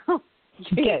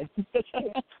 Okay.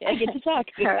 I get to talk.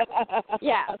 Yeah.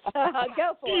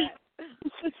 Go for it.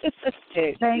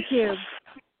 Okay. Thank you.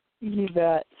 You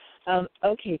bet.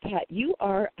 Okay, Pat, you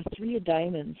are a 3 of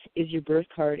diamonds is your birth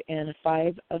card, and a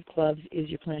 5 of clubs is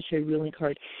your planetary ruling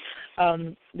card.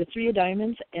 The 3 of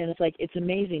diamonds, and it's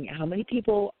amazing how many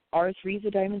people are 3s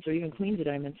of diamonds or even queens of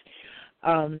diamonds.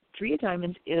 3 of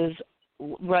diamonds is,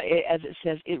 as it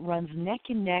says, it runs neck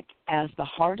and neck as the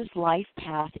hardest life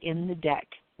path in the deck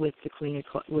with the queen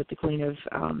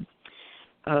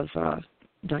of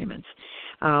diamonds.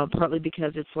 Partly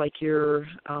because it's like your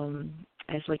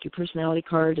personality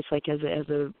card. It's like as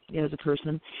a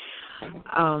person.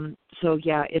 So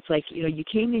yeah, it's like, you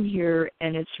came in here,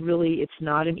 and it's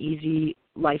not an easy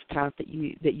life path that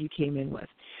you came in with.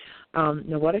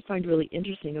 Now, what I find really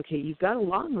interesting, okay, you've got a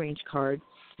long range card.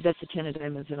 That's the 10 of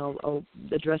diamonds, and I'll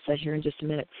address that here in just a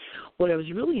minute. What I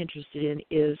was really interested in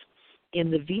is in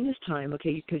the Venus time,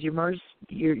 okay, because your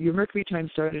Mercury time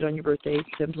started on your birthday,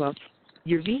 7/12.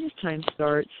 Your Venus time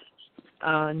starts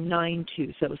 9/2,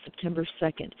 so that was September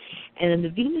 2nd. And then the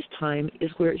Venus time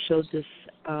is where it shows this,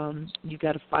 you've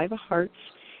got a 5 of hearts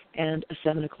and a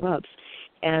 7 of clubs.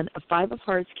 And a 5 of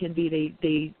hearts can be,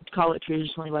 they call it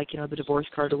traditionally like, the divorce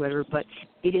card or whatever, but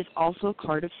it is also a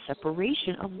card of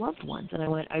separation of loved ones. And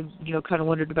I kind of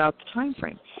wondered about the time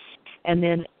frame. And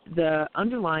then the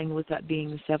underlying with that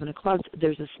being the 7 of clubs,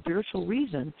 there's a spiritual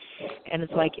reason, and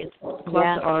it's like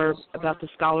clubs are about the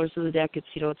scholars of the deck. It's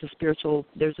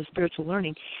there's a spiritual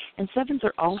learning, and 7s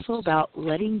are also about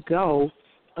letting go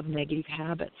of negative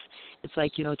habits. It's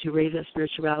like, to raise that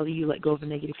spirituality, you let go of a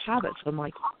negative habit. So I'm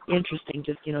like, interesting,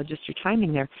 just your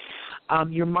timing there.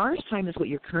 Your Mars time is what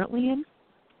you're currently in.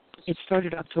 It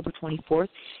started October 24th.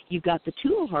 You've got the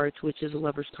 2 of hearts, which is a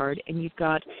lover's card, and you've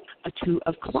got a 2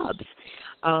 of clubs.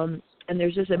 And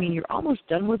there's you're almost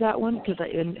done with that one,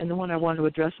 and the one I want to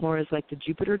address more is like the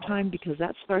Jupiter time, because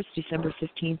that starts December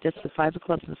 15th. That's the 5 of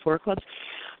clubs and the 4 of clubs.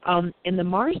 In the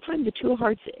Mars time, the 2 of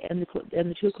hearts and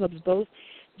the 2 of clubs both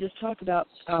just talk about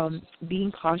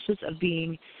being cautious of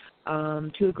being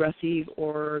too aggressive,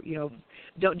 or,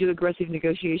 don't do aggressive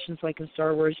negotiations like in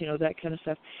Star Wars, that kind of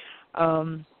stuff.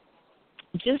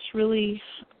 Just really,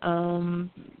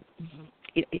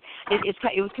 it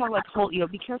was kind of like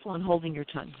be careful on holding your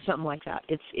tongue, something like that.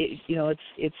 It's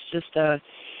just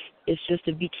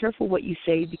a be careful what you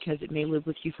say, because it may live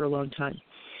with you for a long time.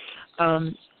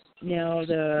 Now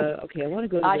I want to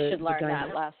go to I should learn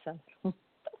that lesson.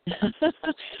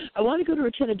 I want to go to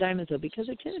a 10 of diamonds, though, because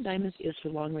a 10 of diamonds is the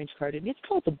long range card, and it's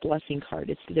called the blessing card.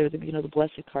 It's the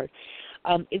blessed card.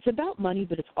 It's about money,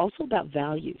 but it's also about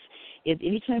values.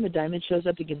 Anytime a diamond shows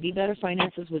up, it can be about our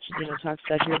finances, which talks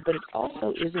about here, but it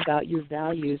also is about your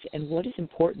values and what is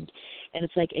important. And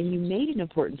it's like, and you made an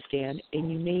important stand,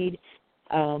 and you made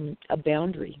a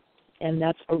boundary. And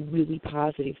that's a really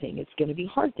positive thing. It's going to be a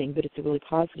hard thing, but it's a really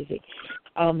positive thing.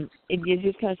 It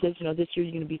just kind of says, this year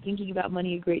you're going to be thinking about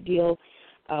money a great deal,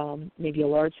 maybe a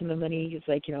large sum of money. It's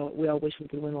like, we all wish we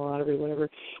could win the lottery or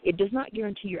whatever. It does not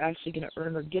guarantee you're actually going to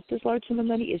earn or get this large sum of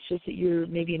money. It's just that you're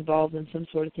maybe involved in some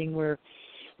sort of thing where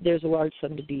there's a large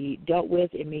sum to be dealt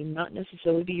with. It may not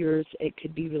necessarily be yours. It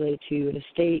could be related to an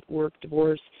estate, work,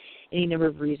 divorce, any number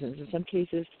of reasons. In some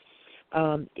cases,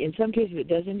 it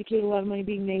does indicate a lot of money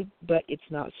being made, but it's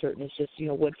not certain. It's just,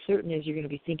 what's certain is you're going to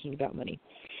be thinking about money.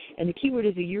 And the key word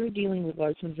is that you're dealing with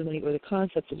large sums of money or the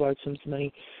concept of large sums of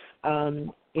money,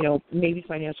 maybe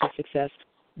financial success.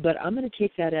 But I'm going to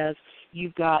take that as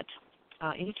you've got,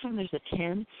 anytime there's a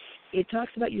 10, it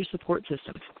talks about your support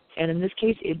system. And in this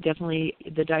case, it definitely,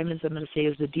 the diamonds I'm going to say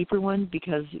is the deeper one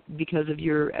because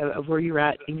of of where you're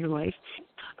at in your life,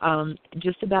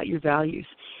 just about your values.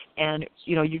 And,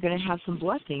 you're going to have some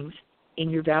blessings in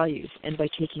your values and by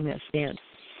taking that stand.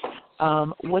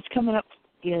 What's coming up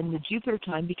in the Jupiter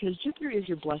time, because Jupiter is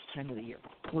your blessed time of the year,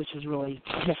 which is really,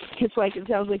 it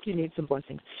sounds like you need some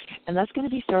blessings. And that's going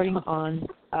to be starting on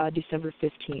December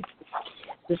 15th.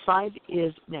 The 5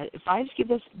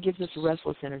 gives us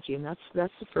restless energy, and that's the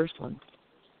first one.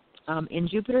 In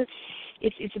Jupiter,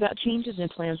 it's about changes in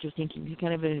plans or thinking. It's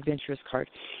kind of an adventurous card.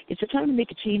 It's a time to make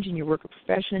a change in your work or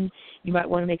profession. You might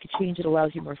want to make a change that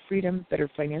allows you more freedom, better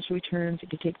financial returns. It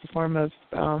could take the form of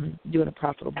doing a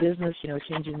profitable business,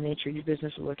 changing the nature of your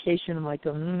business or location. I'm like,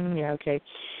 okay.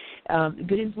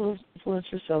 Good influence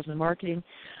for sales and marketing.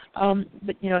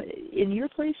 But, in your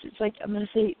place, it's like I'm going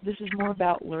to say this is more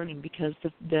about learning because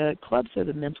the clubs are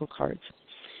the mental cards.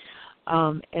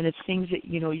 And it's things that,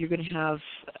 you're going to have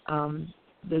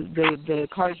the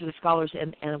cards of the scholars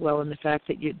and the fact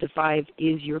that the 5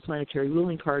 is your planetary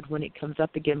ruling card. When it comes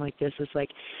up again like this, it's like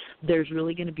there's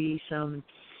really going to be some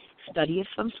study of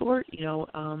some sort,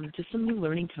 just some new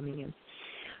learning coming in.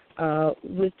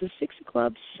 With the 6 of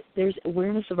clubs, there's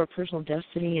awareness of our personal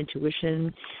destiny,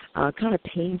 intuition, kind of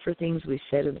paying for things we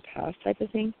said in the past type of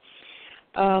thing.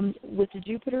 With the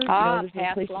Jupiter, there's past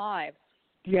no place. lives.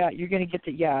 Yeah, you're going to get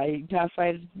past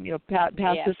lives,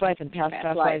 past this life and past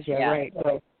lives. Yeah, right.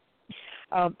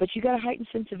 But you got a heightened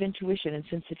sense of intuition and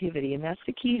sensitivity, and that's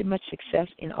the key to much success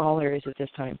in all areas at this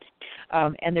time.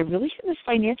 And they're really hitting this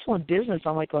financial and business.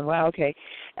 I'm like going, wow, okay.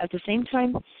 At the same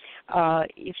time,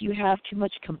 if you have too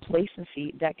much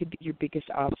complacency, that could be your biggest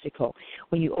obstacle.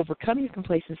 When you overcome your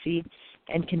complacency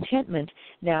and contentment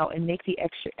now and make the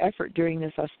extra effort during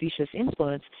this auspicious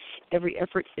influence, every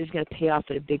effort is going to pay off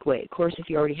in a big way. Of course, if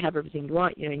you already have everything you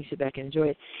want, and you sit back and enjoy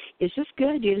it, it's just a good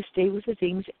idea to stay with the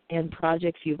things and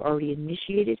projects you've already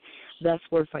initiated. That's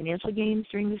where financial gains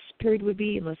during this period would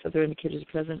be, unless other indicators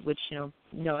are present, which, no.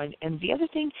 And the other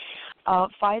thing,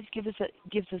 5 gives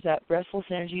us that restless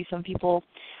energy. Some people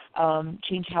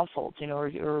change households,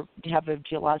 or have a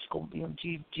geographical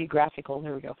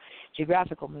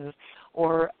move.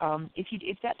 Or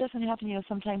if that doesn't happen,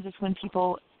 sometimes it's when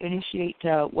people initiate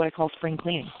what I call spring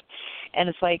cleaning. And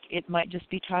it's like it might just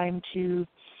be time to,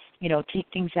 take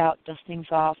things out, dust things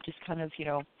off, just kind of,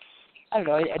 I don't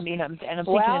know. I mean, I'm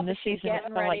thinking in this season,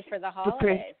 getting ready for the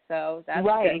holidays, so that's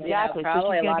right, good. exactly.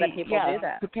 Probably so a lot of people do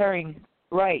that.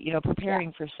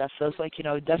 Preparing for stuff. So it's like,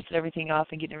 dusting everything off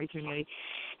and getting everything ready.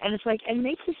 And it's like, and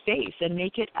make the space and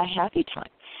make it a happy time.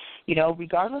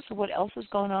 Regardless of what else is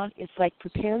going on, it's like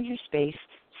prepare your space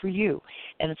for you.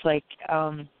 And it's like,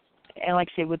 and like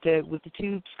I say, with the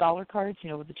 2 scholar cards,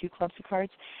 with the 2 clubs of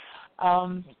cards,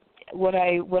 what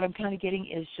I'm kind of getting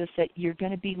is just that you're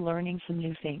going to be learning some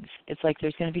new things. It's like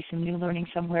there's going to be some new learning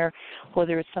somewhere,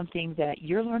 whether it's something that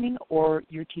you're learning or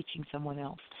you're teaching someone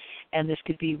else. And this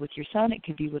could be with your son, it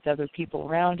could be with other people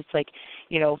around. It's like,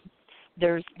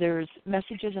 there's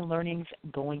messages and learnings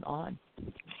going on.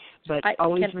 But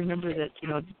always remember that,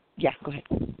 go ahead.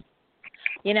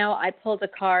 I pulled a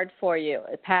card for you.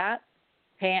 Pat?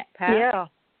 Yeah.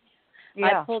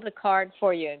 I pulled a card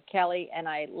for you, Kelly, and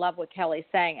I love what Kelly's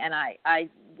saying. And I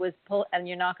was and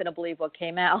you're not going to believe what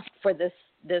came out for this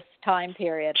time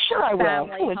period. Sure, I will.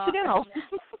 Coincidental.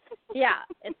 Yeah,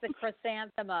 it's the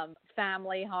chrysanthemum,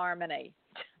 family harmony.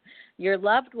 Your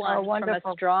loved ones from a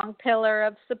strong pillar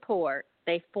of support.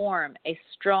 They form a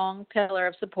strong pillar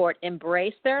of support.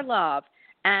 Embrace their love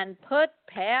and put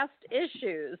past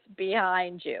issues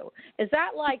behind you. Is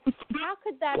that like, how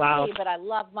could that be? But I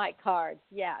love my cards.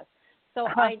 Yes. So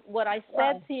what I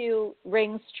said to you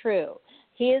rings true.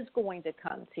 He is going to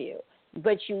come to you,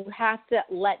 but you have to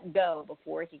let go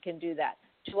before he can do that.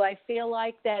 Do I feel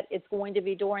like that it's going to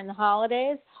be during the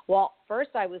holidays? Well,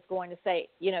 first I was going to say,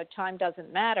 time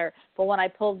doesn't matter. But when I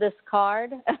pulled this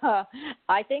card,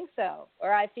 I think so,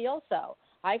 or I feel so.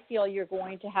 I feel you're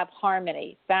going to have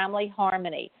harmony, family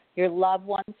harmony. Your loved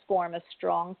ones form a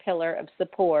strong pillar of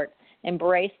support.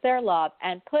 Embrace their love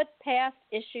and put past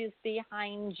issues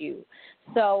behind you.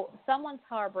 So someone's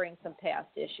harboring some past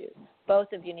issues.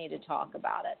 Both of you need to talk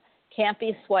about it. Can't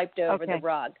be swiped over the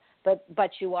rug.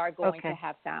 But you are going to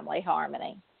have family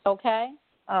harmony. Okay?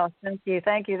 Oh, thank you.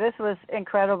 This was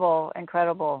incredible.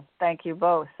 Thank you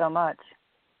both so much.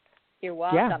 You're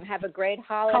welcome. Yeah. Have a great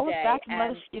holiday. Call us back and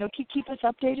let us, keep us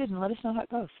updated and let us know how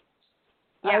it goes.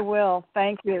 Yeah. I will.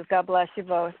 Thank you. God bless you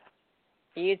both.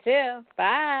 You too.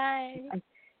 Bye.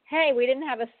 Hey, we didn't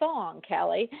have a song,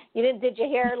 Kelly. You didn't? Did you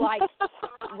hear like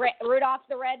Rudolph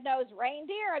the Red-Nosed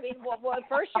Reindeer? I mean, well,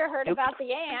 first you heard about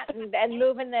the ant and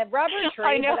moving the rubber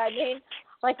tree, but I mean,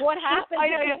 like what happened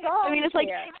to the song? I mean, it's like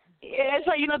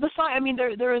you know the song. I mean,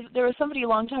 there was somebody a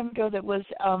long time ago that was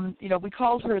we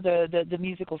called her the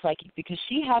musical psychic because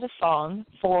she had a song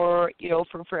for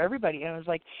everybody, and it was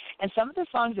like, and some of the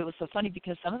songs, it was so funny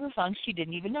because some of the songs she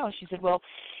didn't even know. She said, well,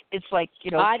 it's like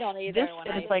I don't either. This, when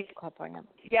it's I like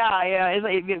yeah. It's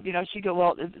like, she'd go,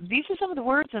 well, these are some of the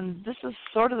words, and this is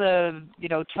sort of the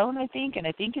tone, I think, and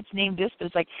I think it's named this. But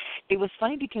it's like, it was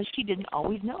funny because she didn't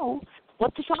always know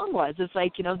what the song was. It's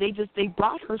like, they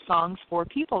brought her songs for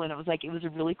people, and it was a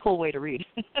really cool way to read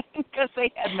because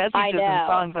they had messages and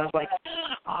songs.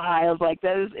 I was like,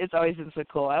 it's always been so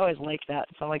cool. I always like that.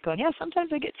 So I'm like going, yeah,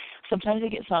 sometimes I get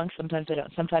songs, sometimes I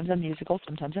don't. Sometimes I'm musical,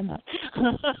 sometimes I'm not.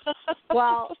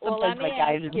 Well, let me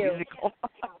ask you.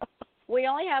 We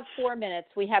only have 4 minutes.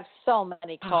 We have so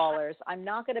many callers. I'm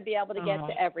not going to be able to get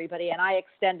to everybody, and I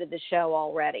extended the show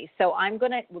already. So I'm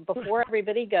going to, before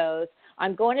everybody goes,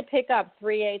 I'm going to pick up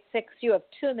 386. You have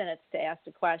 2 minutes to ask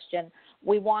a question.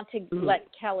 We want to let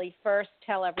Kelly first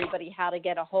tell everybody how to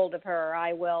get a hold of her, or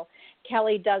I will.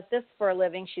 Kelly does this for a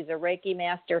living. She's a Reiki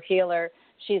master healer.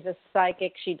 She's a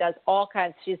psychic. She does all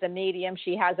kinds. She's a medium.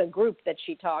 She has a group that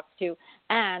she talks to,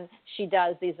 and she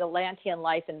does these Atlantean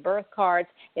life and birth cards.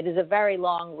 It is a very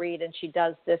long read, and she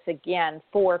does this again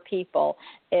for people.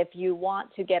 If you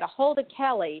want to get a hold of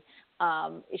Kelly,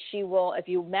 she will, if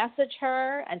you message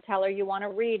her and tell her you want a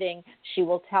reading, she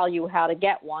will tell you how to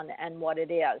get one and what it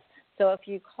is. So if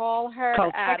you call her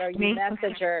or you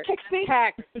message her,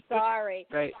 text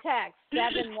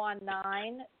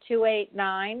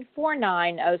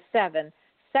 719-289-4907,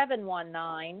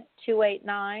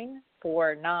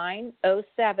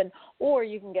 719-289-4907, or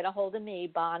you can get a hold of me,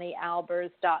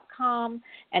 BonnieAlbers.com,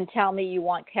 and tell me you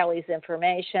want Kelly's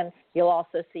information. You'll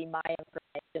also see my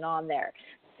information on there.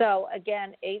 So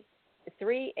again,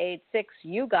 8386,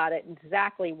 you got it,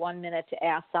 exactly 1 minute to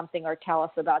ask something or tell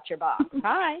us about your box.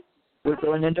 Hi. We're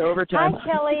going into overtime.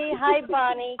 Hi, Kelly. Hi,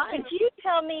 Bonnie. Could you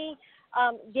tell me,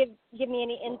 give me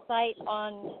any insight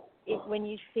on when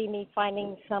you see me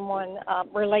finding someone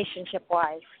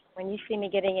relationship-wise, when you see me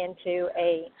getting into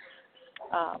a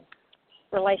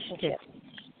relationship? Okay.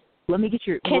 Let me get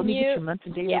your month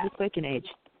and day really quick and age.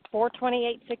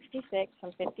 4/28/66.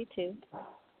 I'm 52.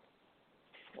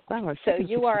 Wow, so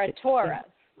you are a Taurus.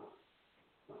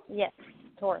 Yes,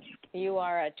 Taurus. You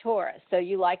are a Taurus. So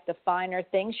you like the finer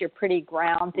things. You're pretty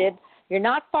grounded. You're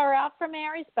not far out from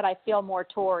Aries, but I feel more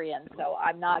Taurian. So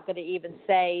I'm not going to even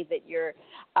say that you're,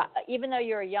 even though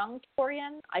you're a young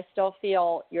Taurian, I still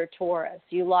feel you're Taurus.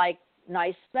 You like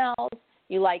nice smells.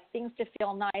 You like things to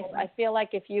feel nice. I feel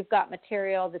like if you've got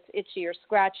material that's itchy or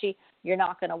scratchy, you're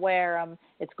not going to wear them.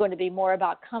 It's going to be more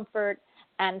about comfort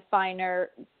and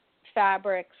finer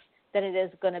fabrics than it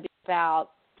is going to be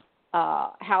about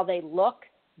how they look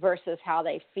versus how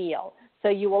they feel. So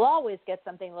you will always get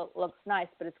something that looks nice,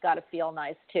 but it's got to feel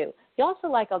nice too. You also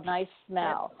like a nice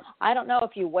smell. I don't know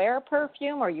if you wear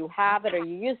perfume or you have it or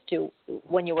you used to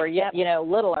when you were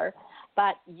littler,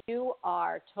 but you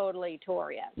are totally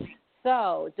Taurian.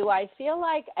 So do I feel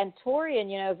like, and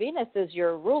Taurian, Venus is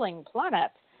your ruling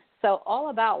planet. So all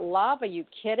about love, are you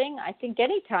kidding? I think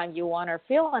anytime you want or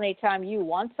feel anytime you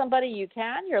want somebody, you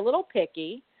can. You're a little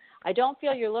picky. I don't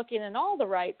feel you're looking in all the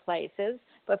right places,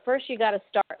 but first you got to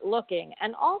start looking.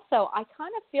 And also, I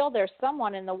kind of feel there's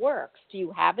someone in the works. Do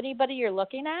you have anybody you're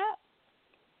looking at?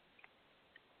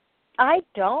 I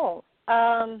don't.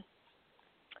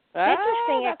 Interesting.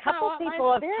 A couple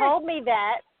people have told me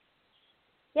that.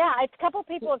 Yeah, a couple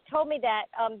people have told me that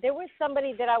there was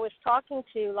somebody that I was talking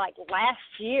to like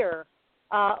last year.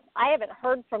 I haven't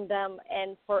heard from them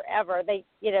in forever. They,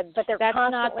 but they're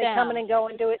constantly coming and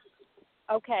going to it.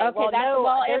 Okay.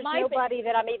 There's nobody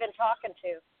that I'm even talking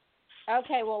to.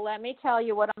 Okay, well, let me tell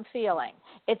you what I'm feeling.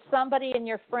 It's somebody in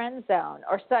your friend zone,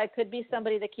 or so it could be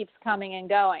somebody that keeps coming and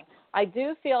going. I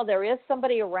do feel there is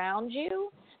somebody around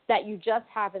you that you just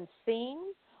haven't seen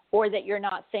or that you're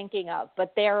not thinking of,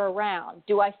 but they're around.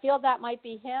 Do I feel that might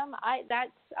be him?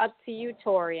 That's up to you,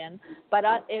 Taurian. But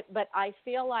I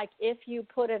feel like if you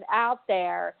put it out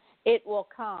there, it will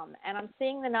come. And I'm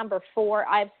seeing the number 4.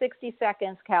 I have 60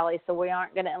 seconds, Kelly, so we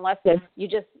aren't going to, unless you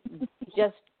just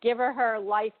give her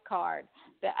life card.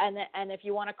 And if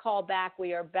you want to call back,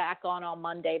 we are back on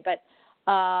Monday. But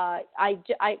I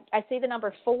see the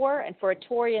number 4, and for a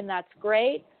Taurian, that's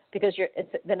great. because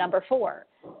it's the number 4.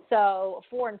 So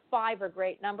 4 and 5 are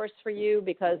great numbers for you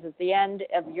because at the end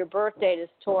of your birth date is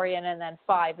Taurian, and then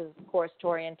 5 is, of course,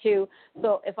 Taurian too.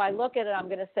 So if I look at it, I'm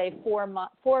going to say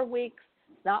 4 weeks,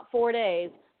 not 4 days.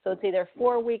 So it's either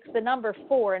 4 weeks, the number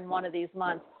 4 in one of these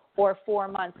months, or 4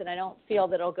 months, and I don't feel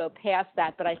that it'll go past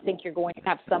that, but I think you're going to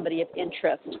have somebody of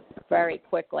interest very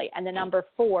quickly. And the number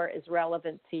 4 is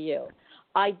relevant to you.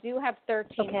 I do have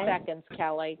 13 seconds,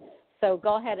 Kelly, so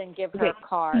go ahead and give her a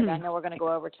card. I know we're going to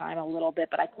go over time a little bit,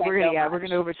 but I can't we're going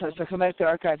to over time, so come back to the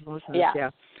archives and listen to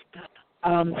this.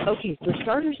 Okay, for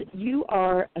starters, you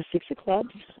are a 6 of clubs.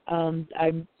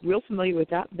 I'm real familiar with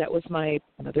that. That was my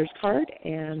mother's card,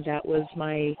 and that was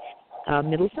my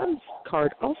middle son's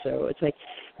card also. It's like,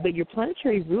 but your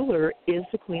planetary ruler is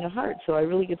the Queen of Hearts. So I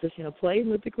really get this, playing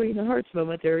with the Queen of Hearts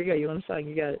moment. There we go. You want a song?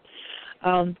 You got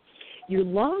it. Your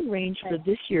long range for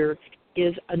this year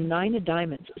is a 9 of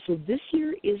diamonds. So this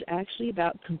year is actually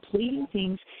about completing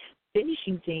things,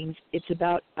 finishing things. It's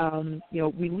about,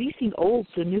 releasing old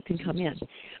so new can come in.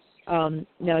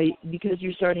 Now, because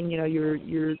you're starting,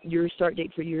 your start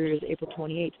date for your year is April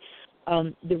 28th.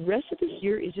 The rest of this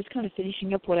year is just kind of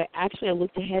finishing up what I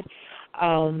looked ahead.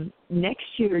 Next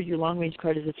year, your long-range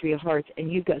card is a 3 of hearts, and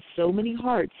you've got so many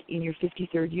hearts in your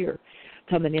 53rd year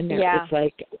coming in there. Yeah. It's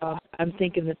like I'm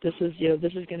thinking that this is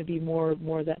going to be more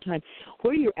of that time.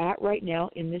 Where you're at right now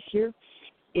in this year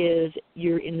is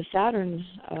you're in the Saturn.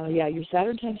 Your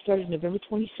Saturn time started November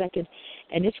 22nd,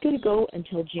 and it's going to go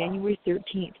until January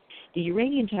 13th. The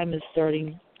Uranian time is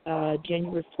starting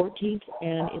January 14th,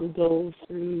 and it'll go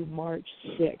through March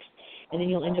 6th. And then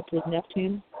you'll end up with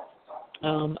Neptune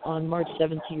on March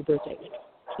 7th to your birthday.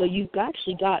 So you've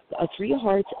actually got a 3 of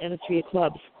hearts and a 3 of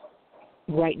clubs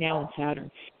right now in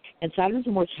Saturn. And Saturn's a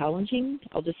more challenging,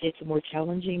 I'll just say it's a more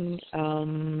challenging,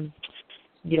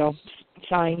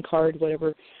 sign, card,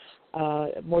 whatever,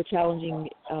 more challenging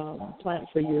planet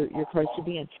for your cards to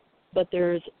be in. But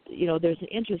there's an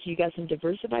interest. You got some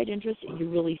diversified interest. You're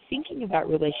really thinking about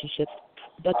relationships.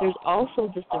 But there's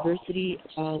also this diversity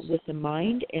with the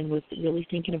mind and with really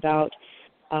thinking about,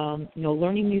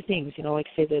 learning new things. Like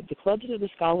I say, the clubs are the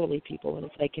scholarly people. And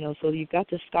it's like, so you've got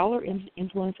the scholar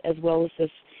influence as well as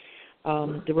this,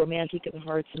 the romantic of the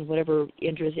hearts and whatever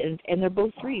interest. And they're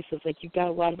both 3. So it's like you've got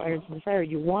a lot of irons in the fire.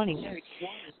 You're wanting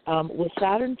them. With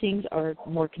Saturn, things are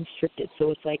more constricted.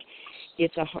 So it's like,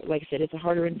 like I said, it's a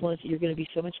harder influence. You're going to be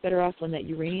so much better off when that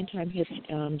Uranian time hits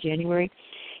January.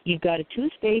 You've got a 2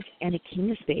 of spades and a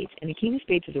King of spades. And the King of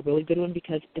spades is a really good one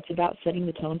because it's about setting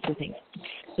the tone for things.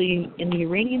 So in the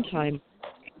Uranian time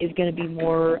is going to be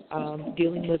more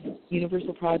dealing with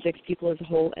universal projects, people as a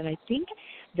whole. And I think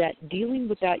that dealing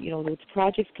with that, with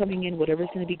projects coming in, whatever's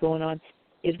going to be going on,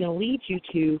 is going to lead you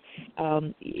to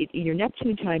your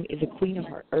Neptune time is a Queen of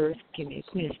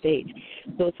Spades.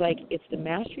 So it's like it's the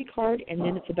mastery card, and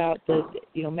then it's about the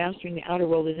mastering the outer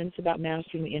world, and then it's about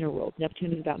mastering the inner world.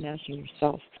 Neptune is about mastering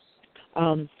yourself.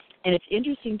 And it's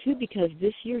interesting, too, because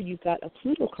this year you've got a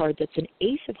Pluto card that's an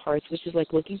Ace of Hearts, which is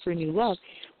like looking for new love.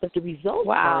 But the result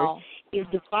card is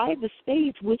the 5 of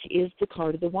Spades, which is the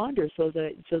card of the Wanderer. So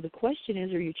the question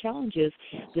is, or your challenge is,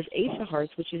 this Ace of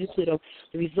Hearts, which is a Pluto,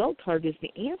 the result card is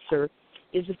the answer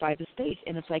is the 5 of Spades.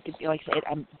 And it's like I said,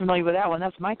 I'm familiar with that one.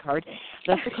 That's my card.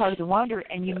 That's the card of the Wanderer.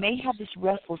 And you may have this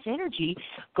restless energy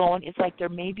going. It's like there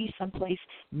may be someplace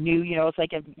new. It's like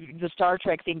the Star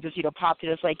Trek thing just, popped in.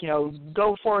 It's like,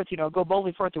 go forth, go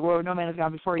boldly forth. The world no man has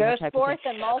gone before you. Go forth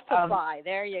and multiply.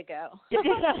 There you go. Not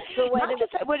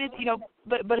just that, but it's,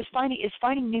 but it's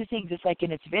finding new things. It's like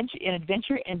an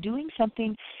adventure and doing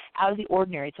something out of the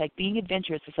ordinary. It's like being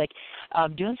adventurous. It's like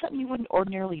doing something you wouldn't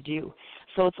ordinarily do.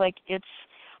 So it's like it's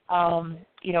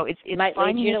might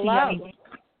finding lead you to love.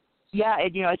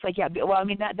 It's like Well, I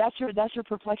mean that's her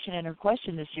perplexion and her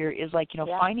question this year is like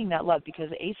finding that love, because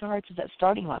the Ace of Hearts is that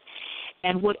starting love,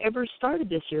 and whatever started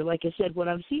this year, like I said, what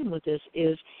I'm seeing with this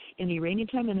is in the Uranian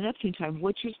time and the Neptune time,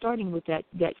 what you're starting with that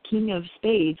King of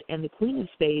Spades and the Queen of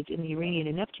Spades in the Uranian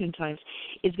and Neptune times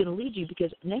is going to lead you,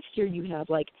 because next year you have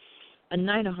like a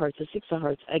 9 of Hearts, a 6 of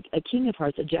Hearts, a King of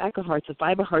Hearts, a Jack of Hearts, a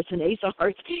 5 of Hearts, an Ace of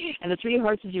Hearts, and the 3 of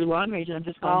Hearts is your long range. And I'm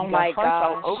just going, my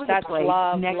hearts all over the place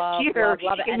next year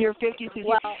love in your 50s.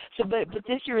 So, but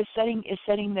this year is setting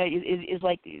is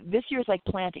like, this year is like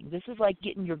planting. This is like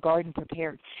getting your garden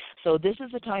prepared. So this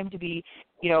is the time to be,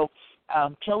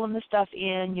 tilling the stuff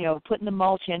in, putting the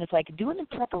mulch in. It's like doing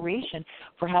the preparation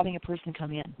for having a person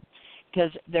come in,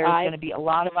 because there's going to be a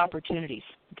lot of opportunities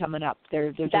coming up.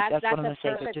 That's what I'm going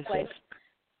to say.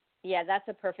 Yeah, that's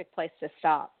a perfect place to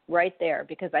stop right there,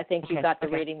 because I think you got the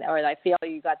reading, or I feel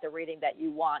you got the reading that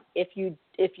you want. If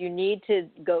you need to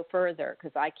go further,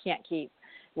 because I can't keep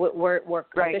We're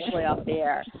Right. officially off the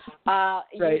air. Right.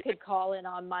 You could call in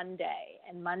on Monday,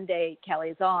 and Monday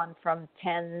Kelly's on from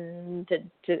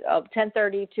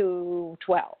 10:30 to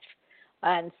 12.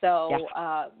 And so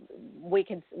we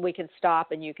can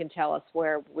stop and you can tell us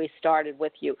where we started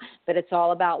with you. But it's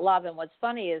all about love. And what's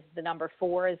funny is the number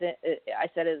 4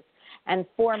 and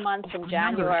 4 months from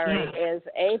January is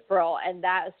April, and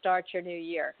that starts your new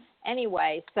year.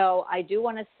 Anyway, so I do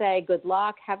want to say good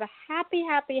luck. Have a happy,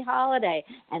 happy holiday.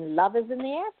 And love is in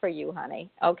the air for you,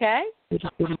 honey. Okay?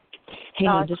 Hang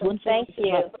on, just one second. Thank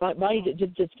you. Bonnie,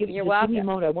 just give me a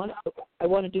moment. I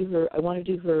want to do her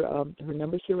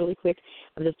numbers here really quick.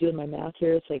 I'm just doing my math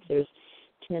here. It's like there's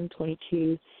 10,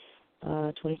 22,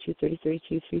 22, 30,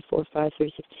 32, 3, 4, 5,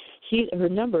 36. Her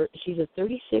number, she's a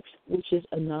 36, which is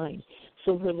a 9.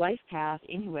 So her life path,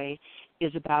 anyway,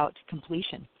 is about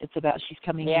completion. It's about she's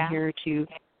coming in here to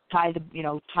tie the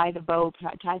bow,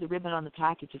 tie the ribbon on the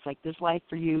package. It's like this life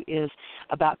for you is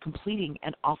about completing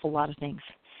an awful lot of things.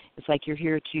 It's like you're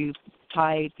here to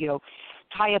tie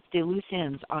up the loose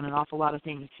ends on an awful lot of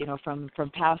things, from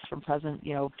past, from present,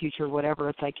 future, whatever.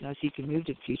 It's like, so you can move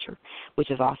to the future,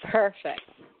 which is awesome. Perfect.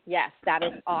 Yes, that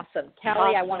is awesome.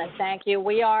 Kelly, I want to thank you.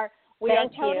 We are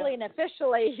totally and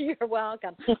officially, you're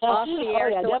welcome, off the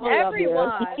air. So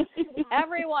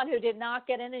everyone who did not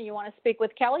get in and you want to speak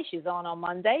with Kelly, she's on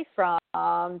Monday from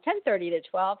 10:30 to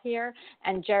 12 here.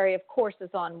 And Jerry, of course,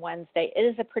 is on Wednesday. It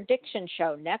is a prediction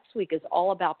show. Next week is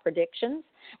all about predictions.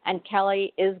 And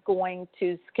Kelly is going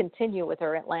to continue with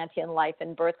her Atlantean life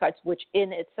and birth cards, which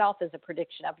in itself is a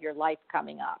prediction of your life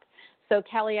coming up. So,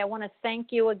 Kelly, I want to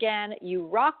thank you again. You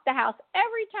rock the house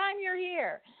every time you're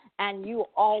here. And you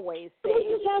always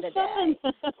save the day.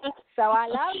 So I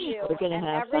love you. We're going to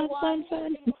have fun.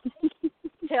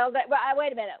 Till that,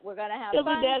 wait a minute. We're going to have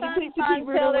fun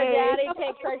till their daddy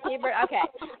takes our keeper. Okay.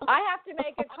 I have to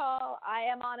make a call. I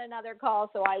am on another call,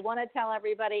 so I want to tell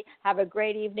everybody, have a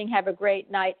great evening, have a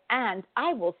great night, and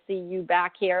I will see you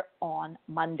back here on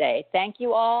Monday. Thank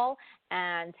you all,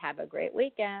 and have a great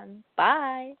weekend.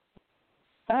 Bye.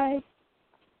 Bye.